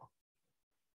 4.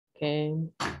 Okay.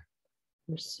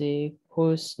 Let's see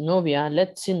who's Novia.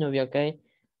 Let's see Novia. Okay.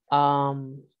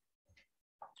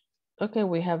 Okay,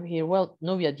 we have here. Well,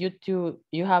 Novia,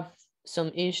 you have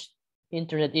some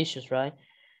internet issues, right?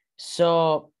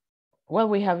 So, well,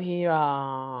 we have here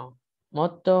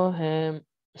Moto G9.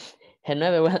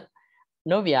 Well,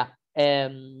 Novia.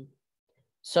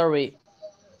 Sorry.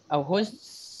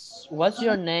 What's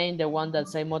your name? The one that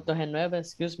say Moto G9,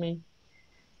 excuse me.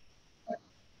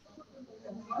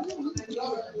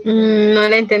 No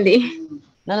la entendí.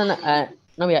 No,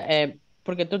 Novia,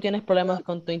 porque tú tienes problemas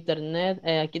con tu internet.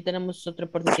 Aquí tenemos otro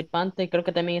participante, creo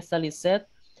que también está Lisette,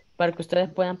 para que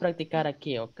ustedes puedan practicar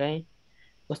aquí, ¿ok?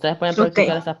 Ustedes pueden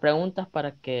practicar estas preguntas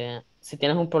para que si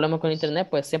tienes un problema con internet,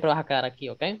 pues siempre vas a quedar aquí,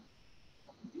 ¿ok?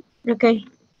 Ok.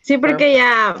 Sí, porque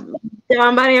ya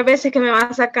van varias veces que me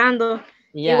va sacando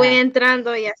y voy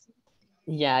entrando y así.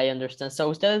 Yeah, I understand. So,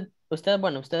 ustedes,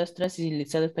 bueno, ustedes tres y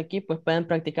Lisette está aquí, pues pueden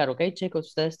practicar, ¿ok, chicos?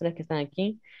 Ustedes tres que están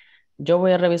aquí. Yo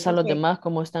voy a revisar los demás,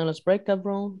 cómo están los breakout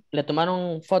rooms. Le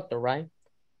tomaron foto, right?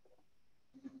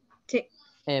 Sí.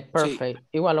 Perfect. Sí.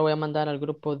 Igual lo voy a mandar al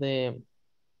grupo de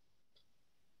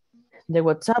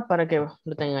WhatsApp para que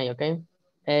lo tengan ahí, ¿ok?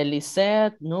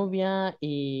 Lisette, Nubia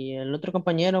y el otro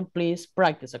compañero, please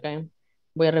practice, ¿ok?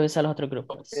 Voy a revisar los otros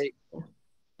grupos. Okay.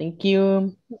 Thank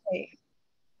you. Okay.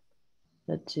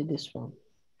 Let's see this one.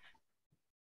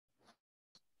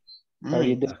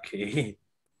 Okay.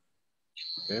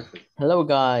 Perfect. Hello,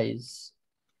 guys.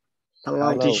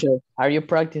 Hello, teacher. Are you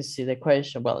practicing the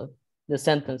question? Well, the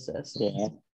sentences. Yeah.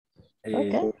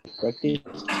 Okay. Practice.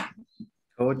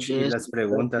 Coach, y las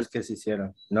preguntas que se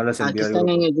hicieron. No las Aquí envió al están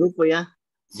grupo. en el grupo ya.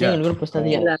 Sí, en el grupo está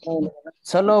bien.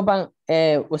 Solo van,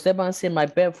 ustedes van a decir my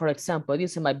bed, for example.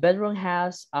 Dice my bedroom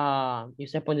has, y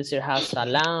ustedes pueden decir has a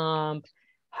lamp,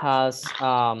 has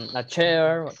a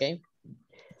chair, ok.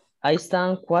 Ahí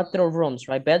están 4 rooms,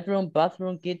 right? Bedroom,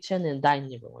 bathroom, kitchen, and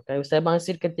dining room, ok. Ustedes van a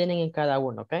decir qué tienen en cada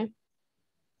uno, ok.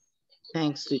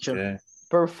 Thanks, teacher. Okay.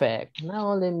 Perfect.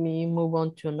 Now let me move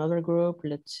on to another group.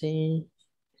 Let's see.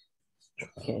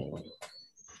 Okay.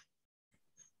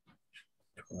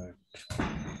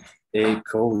 Hey,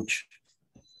 coach.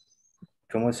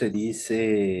 ¿Cómo se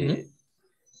dice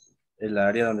el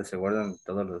área donde se guardan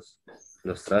todos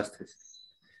los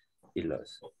trastes y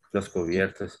los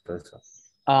cubiertos y todo eso?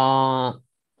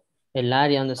 El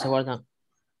área donde se guardan.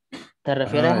 ¿Te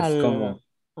refieres es al... como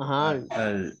Ajá.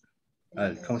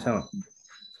 ¿cómo se llama?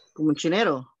 Como un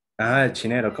chinero. El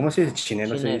chinero. ¿Cómo se dice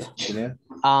chinero? ¿Se dice chinero?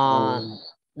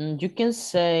 You can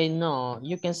say, no,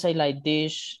 you can say like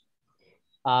dish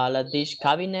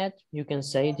cabinet. You can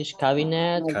say dish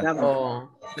cabinet. Or,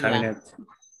 cabinet.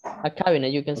 Yeah. A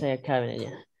cabinet, you can say a cabinet,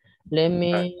 yeah. Let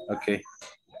me... Okay.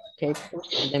 Okay,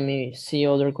 let me see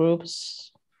other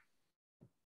groups.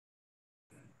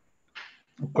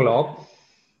 Clock.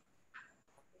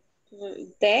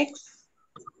 Text.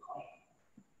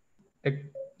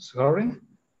 Sorry.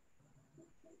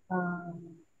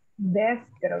 Desk,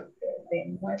 creo que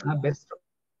de 9. Best.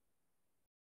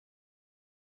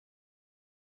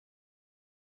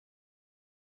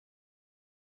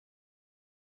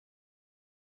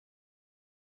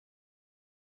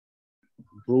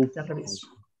 Ya reviso.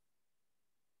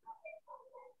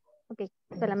 Ok,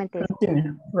 solamente.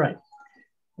 Continue. Right.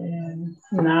 And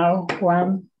now,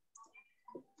 Juan,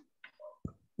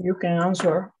 you can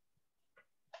answer.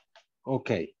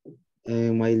 Okay.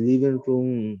 My living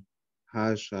room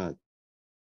has a...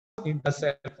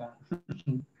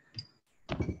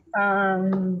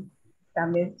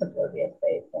 También se podría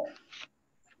ser.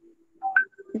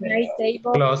 Night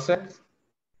table. Closet.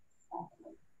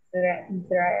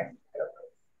 Dryer.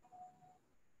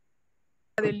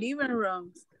 The living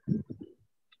room.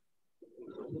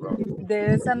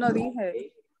 De esa no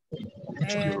dije.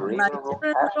 My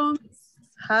living room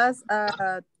has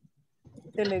a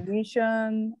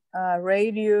television, a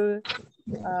radio,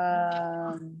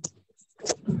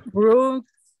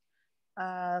 books,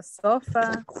 a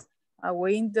sofa, a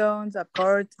windows, a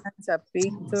curtains, a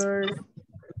pictures.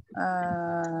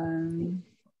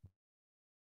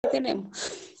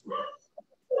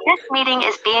 This meeting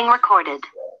is being recorded.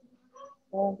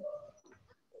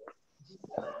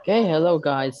 Okay, hello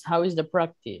guys. How is the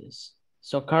practice?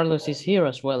 So Carlos is here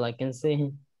as well, I can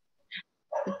see.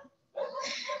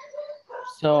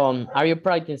 So, are you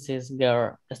practicing,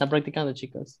 girl? ¿Están practicando,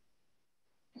 chicos?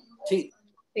 Sí.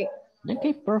 Sí.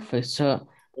 Okay, perfect. So,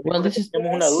 well, this is...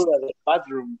 Tenemos una duda del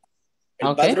bathroom. El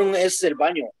Okay. bathroom es el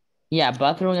baño. Yeah,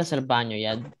 bathroom es el baño,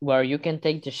 yeah, where you can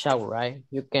take the shower, right?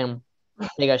 You can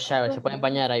take a shower, se pueden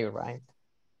bañar ahí, right?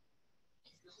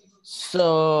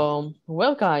 So,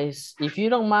 well, guys, if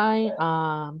you don't mind,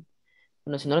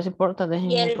 bueno, si no les importa,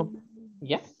 déjenme...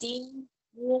 Yeah?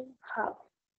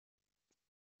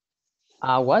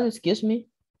 What, excuse me?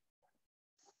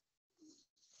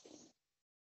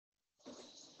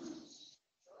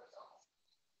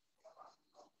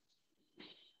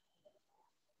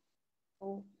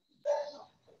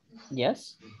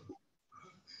 Yes?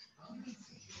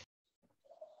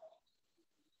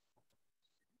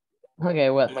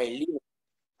 Okay, well.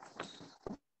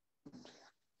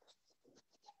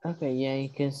 Okay, yeah, you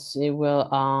can see,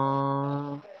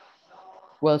 well,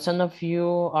 some of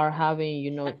you are having,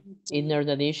 you know,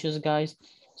 internet issues, guys.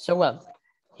 So, well,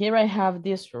 here I have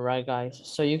this, right, guys?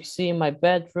 So you see my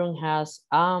bedroom has,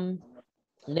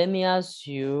 let me ask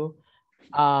you,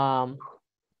 well,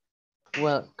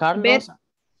 Carlos, Bed.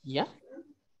 yeah?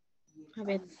 A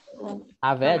bed.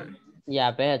 A bed, yeah,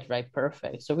 a bed, right,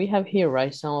 perfect. So we have here,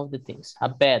 right, some of the things, a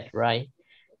bed, right?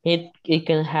 It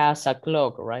can has a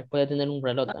clock, right? Puede tener un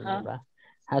reloj también, right?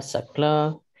 Has a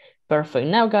clock. Perfect.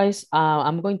 Now, guys,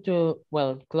 I'm going to,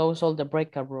 well, close all the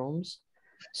breakout rooms.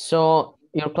 So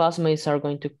your classmates are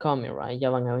going to come in, right?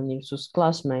 Ya van a venir sus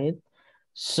classmates.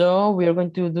 So we are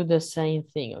going to do the same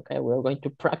thing, okay? We're going to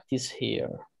practice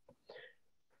here.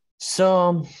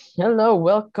 So, hello,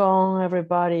 welcome,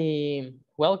 everybody.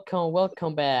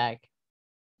 Welcome back.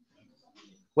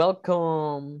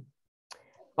 Welcome.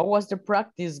 How was the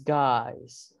practice,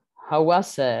 guys? How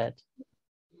was it?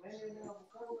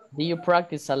 Do you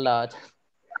practice a lot?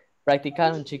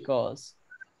 Practicaron, chicos?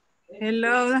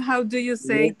 Hello, how do you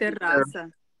say terraza?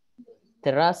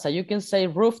 Terraza, you can say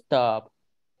rooftop.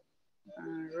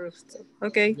 Rooftop.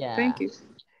 Okay, yeah. Thank you.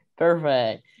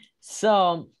 Perfect.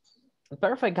 So,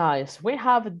 perfect, guys. We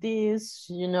have this,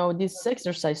 you know, this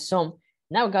exercise. So,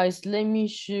 now, guys, let me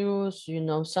choose, you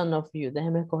know, some of you.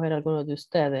 Déjenme escoger algunos de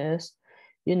ustedes,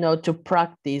 you know, to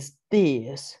practice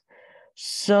this.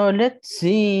 So let's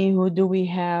see, who do we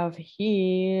have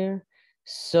here?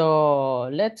 So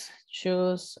let's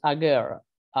choose a girl.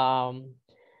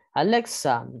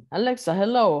 Alexa,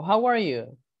 hello, how are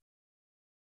you?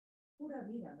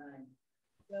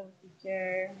 Hello,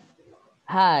 teacher.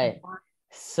 Hi.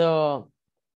 So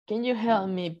can you help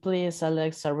me, please,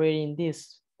 Alexa, reading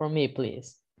this for me,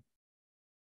 please?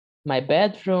 My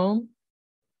bedroom.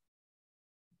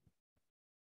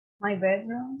 My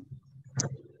bedroom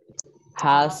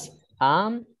has,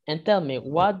 and tell me,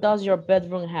 what does your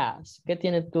bedroom has? ¿Qué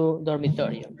tiene tu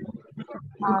dormitorio?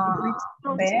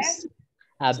 bed.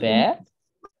 A bed?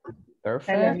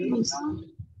 Perfect.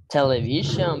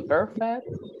 Television, perfect.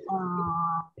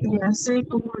 Ya sé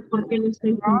cómo, por qué le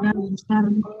estoy pegando,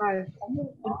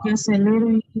 porque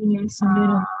acelero y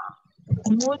acelero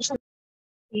mucho.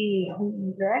 Y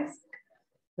dress.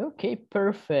 Okay,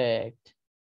 perfect.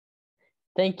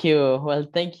 Thank you. Well,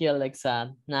 thank you,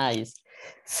 Alexa. Nice.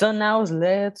 So now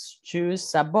let's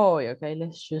choose a boy. Okay,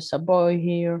 let's choose a boy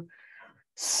here.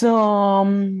 So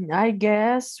I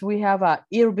guess we have a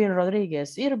Irving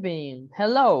Rodriguez. Irving,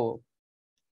 hello.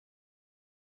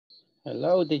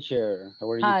 Hello, teacher. How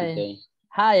are you today?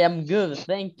 Hi, I'm good.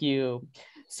 Thank you.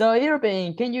 So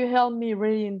Irving, can you help me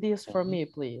reading this for me,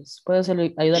 please? ¿Puedes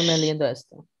ayudarme leyendo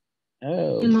esto?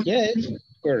 Oh, yes, of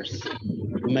course.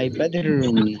 My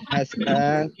bedroom has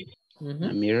a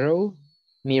mirror.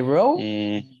 Mirror?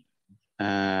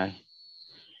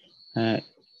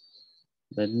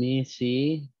 Let me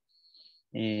see.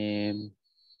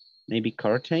 Maybe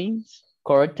curtains.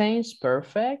 Curtains,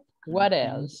 perfect. What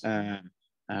else? A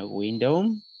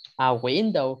window. A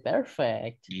window,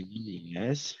 perfect.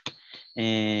 Yes.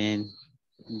 And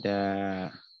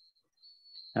the,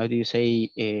 how do you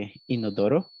say,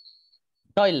 inodoro?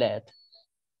 Toilet.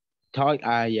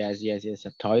 Yes,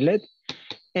 a toilet.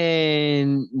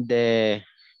 And the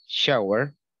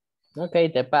shower. Okay,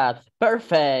 the path.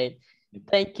 Perfect.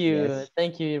 Thank you. Yes.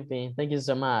 Thank you, Irving. Thank you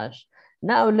so much.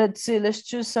 Now let's see. Let's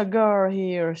choose a girl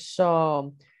here.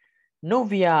 So,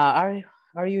 Nubia,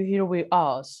 are you here with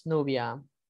us, Nubia?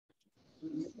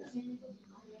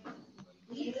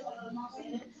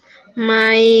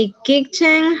 My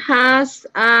kitchen has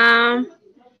a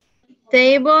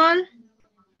table,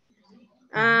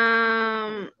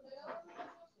 a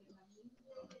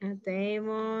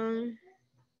table,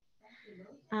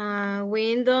 a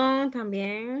window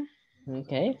también.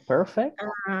 Okay, perfect.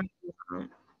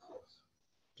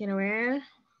 Quiero ver.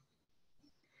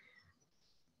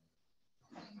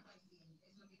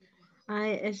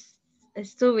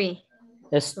 Stove.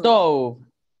 Stove.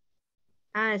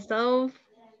 Stove.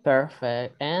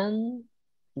 Perfect. And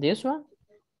this one?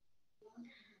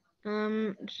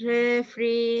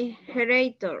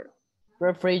 Refrigerator.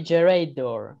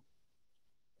 Refrigerator.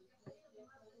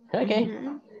 Okay.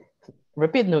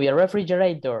 Repeat, Nubia.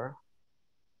 Refrigerator.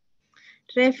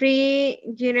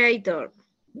 Refrigerator.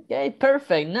 Okay,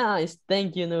 perfect. Nice.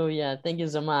 Thank you, Nubia. Thank you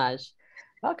so much.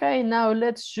 Okay, now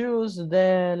let's choose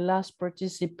the last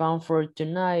participant for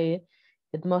tonight.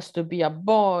 It must be a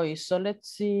boy. So let's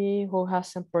see who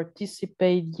hasn't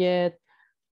participated yet.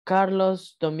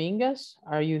 Carlos Dominguez,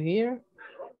 are you here?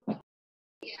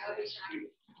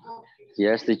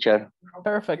 Yes, teacher.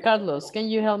 Perfect. Carlos, can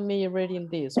you help me reading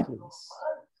this, please?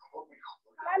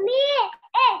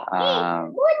 I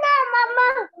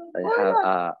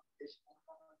have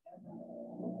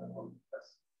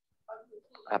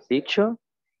a picture.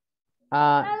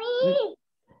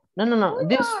 No.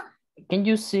 This, can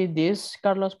you see this,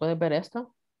 Carlos? ¿Puedes ver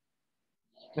esto?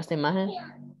 Esta imagen.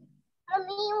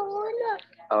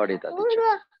 Ahorita,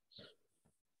 teacher.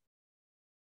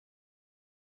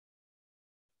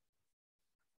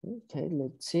 Okay,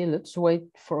 let's see. Let's wait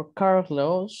for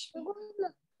Carlos.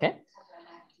 Okay.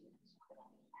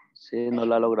 Sí, no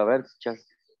la logra ver, teacher.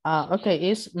 Okay,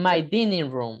 it's my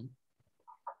dining room.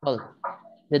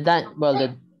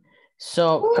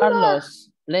 So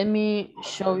Carlos, let me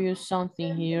show you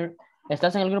something here.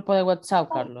 ¿Estás en el grupo de WhatsApp,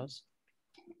 Carlos?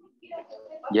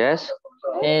 Yes.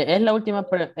 Es la última,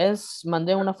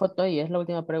 mandé una foto ahí, es la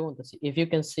última pregunta. If you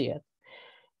can see it.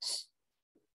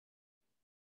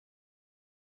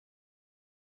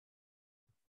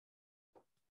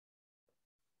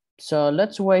 So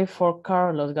let's wait for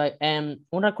Carlos, guys.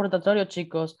 Un recordatorio,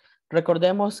 chicos.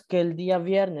 Recordemos que el día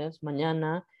viernes,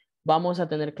 mañana, vamos a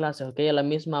tener clases, ¿ok? A la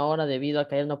misma hora debido a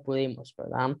que ayer no pudimos,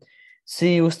 ¿verdad?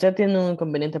 Si usted tiene un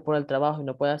inconveniente por el trabajo y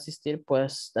no puede asistir,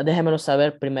 pues déjemelo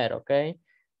saber primero, ¿ok?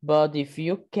 But if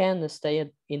you can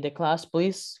stay in the class,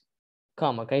 please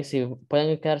come, ¿ok? Si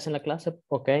pueden quedarse en la clase,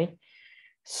 ¿ok?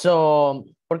 So,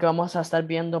 porque vamos a estar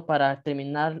viendo para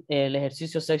terminar el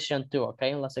ejercicio section 2, ¿ok?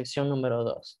 En la sección número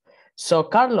 2. So,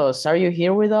 Carlos, are you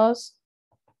here with us?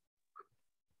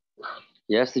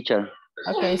 Yes, teacher.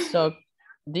 Okay, so,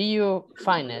 do you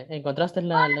find it? ¿Encontraste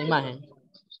la imagen?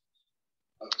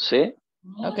 Sí.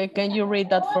 Okay, can you read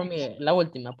that for me? La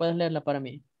última, ¿puedes leerla para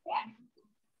mí?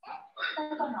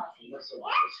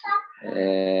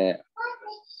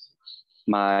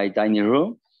 My dining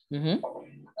room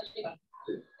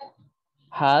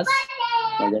has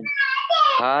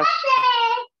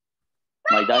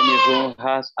my dining room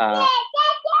has a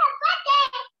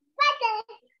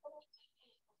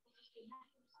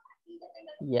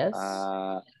yes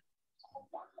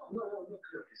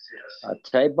a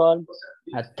table.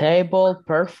 A table,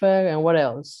 perfect. And what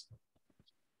else?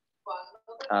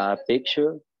 A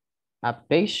picture. A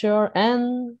picture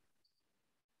and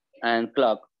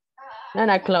clock.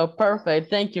 And a clock, perfect.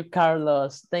 Thank you,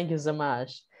 Carlos. Thank you so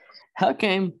much.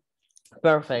 Okay,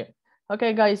 perfect.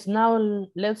 Okay, guys, now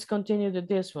let's continue to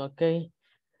this one, okay?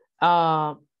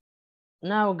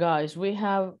 Now, guys, we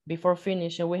have, before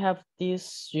finishing, we have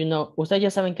this, you know, ustedes ya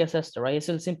saben qué es esto, right? Es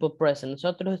el simple present.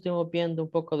 Nosotros estuvimos viendo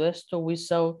un poco de esto. We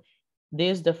saw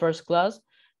this the first class.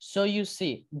 So you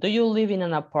see, do you live in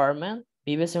an apartment?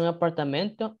 ¿Vives en un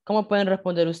apartamento? ¿Cómo pueden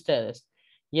responder ustedes?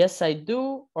 Yes, I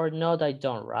do, or no, I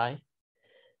don't, right?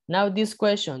 Now this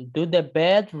question, do the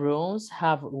bedrooms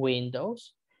have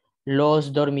windows?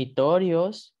 ¿Los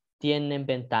dormitorios tienen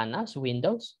ventanas,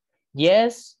 windows?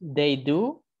 Yes, they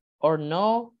do, or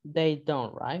no, they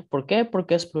don't, right? ¿Por qué?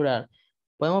 Porque es plural.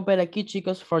 Podemos ver aquí,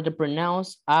 chicos, for the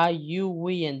pronouns I, you,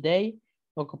 we, and they,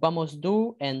 ocupamos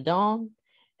do and don't,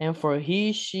 and for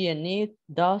he, she, and it,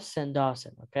 does and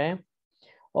doesn't, okay?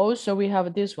 Also, we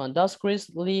have this one. Does Chris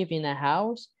live in a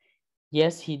house?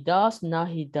 Yes, he does. No,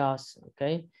 he does,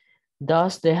 okay?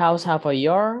 Does the house have a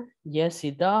yard? Yes,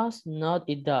 it does. Not,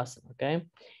 it doesn't, okay?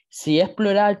 Si es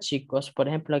plural, chicos, por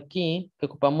ejemplo aquí, que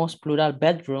ocupamos plural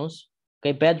bedrooms,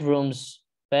 Okay, bedrooms,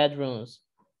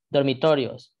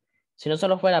 dormitorios. Si no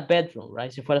solo fuera bedroom,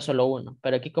 right? Si fuera solo uno.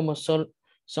 Pero aquí como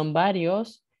son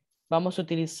varios, vamos a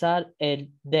utilizar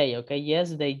el they, okay?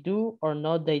 Yes, they do, or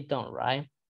no, they don't, right?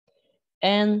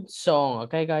 And so on,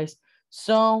 okay, guys?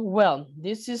 So, well,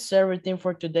 this is everything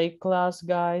for today class,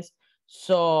 guys.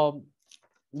 So,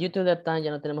 due to the time,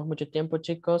 ya no tenemos mucho tiempo,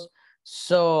 chicos.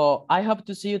 So, I hope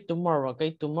to see you tomorrow,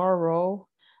 okay? Tomorrow,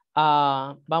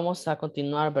 vamos a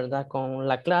continuar, ¿verdad? Con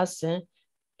la clase.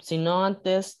 Si no,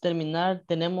 antes de terminar,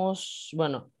 tenemos,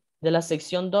 bueno, de la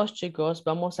sección 2, chicos,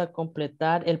 vamos a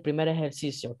completar el primer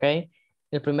ejercicio, ¿ok?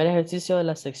 El primer ejercicio de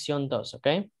la sección 2, ¿ok?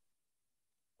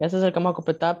 Este es el que vamos a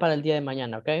completar para el día de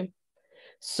mañana, ¿ok?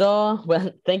 So,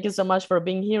 well, thank you so much for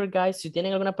being here, guys. Si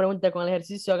tienen alguna pregunta con el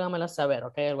ejercicio, háganmela saber,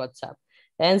 ¿ok? El WhatsApp.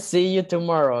 And see you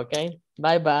tomorrow, ¿ok?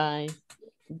 Bye, bye.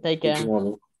 Take care.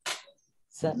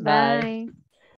 Bye.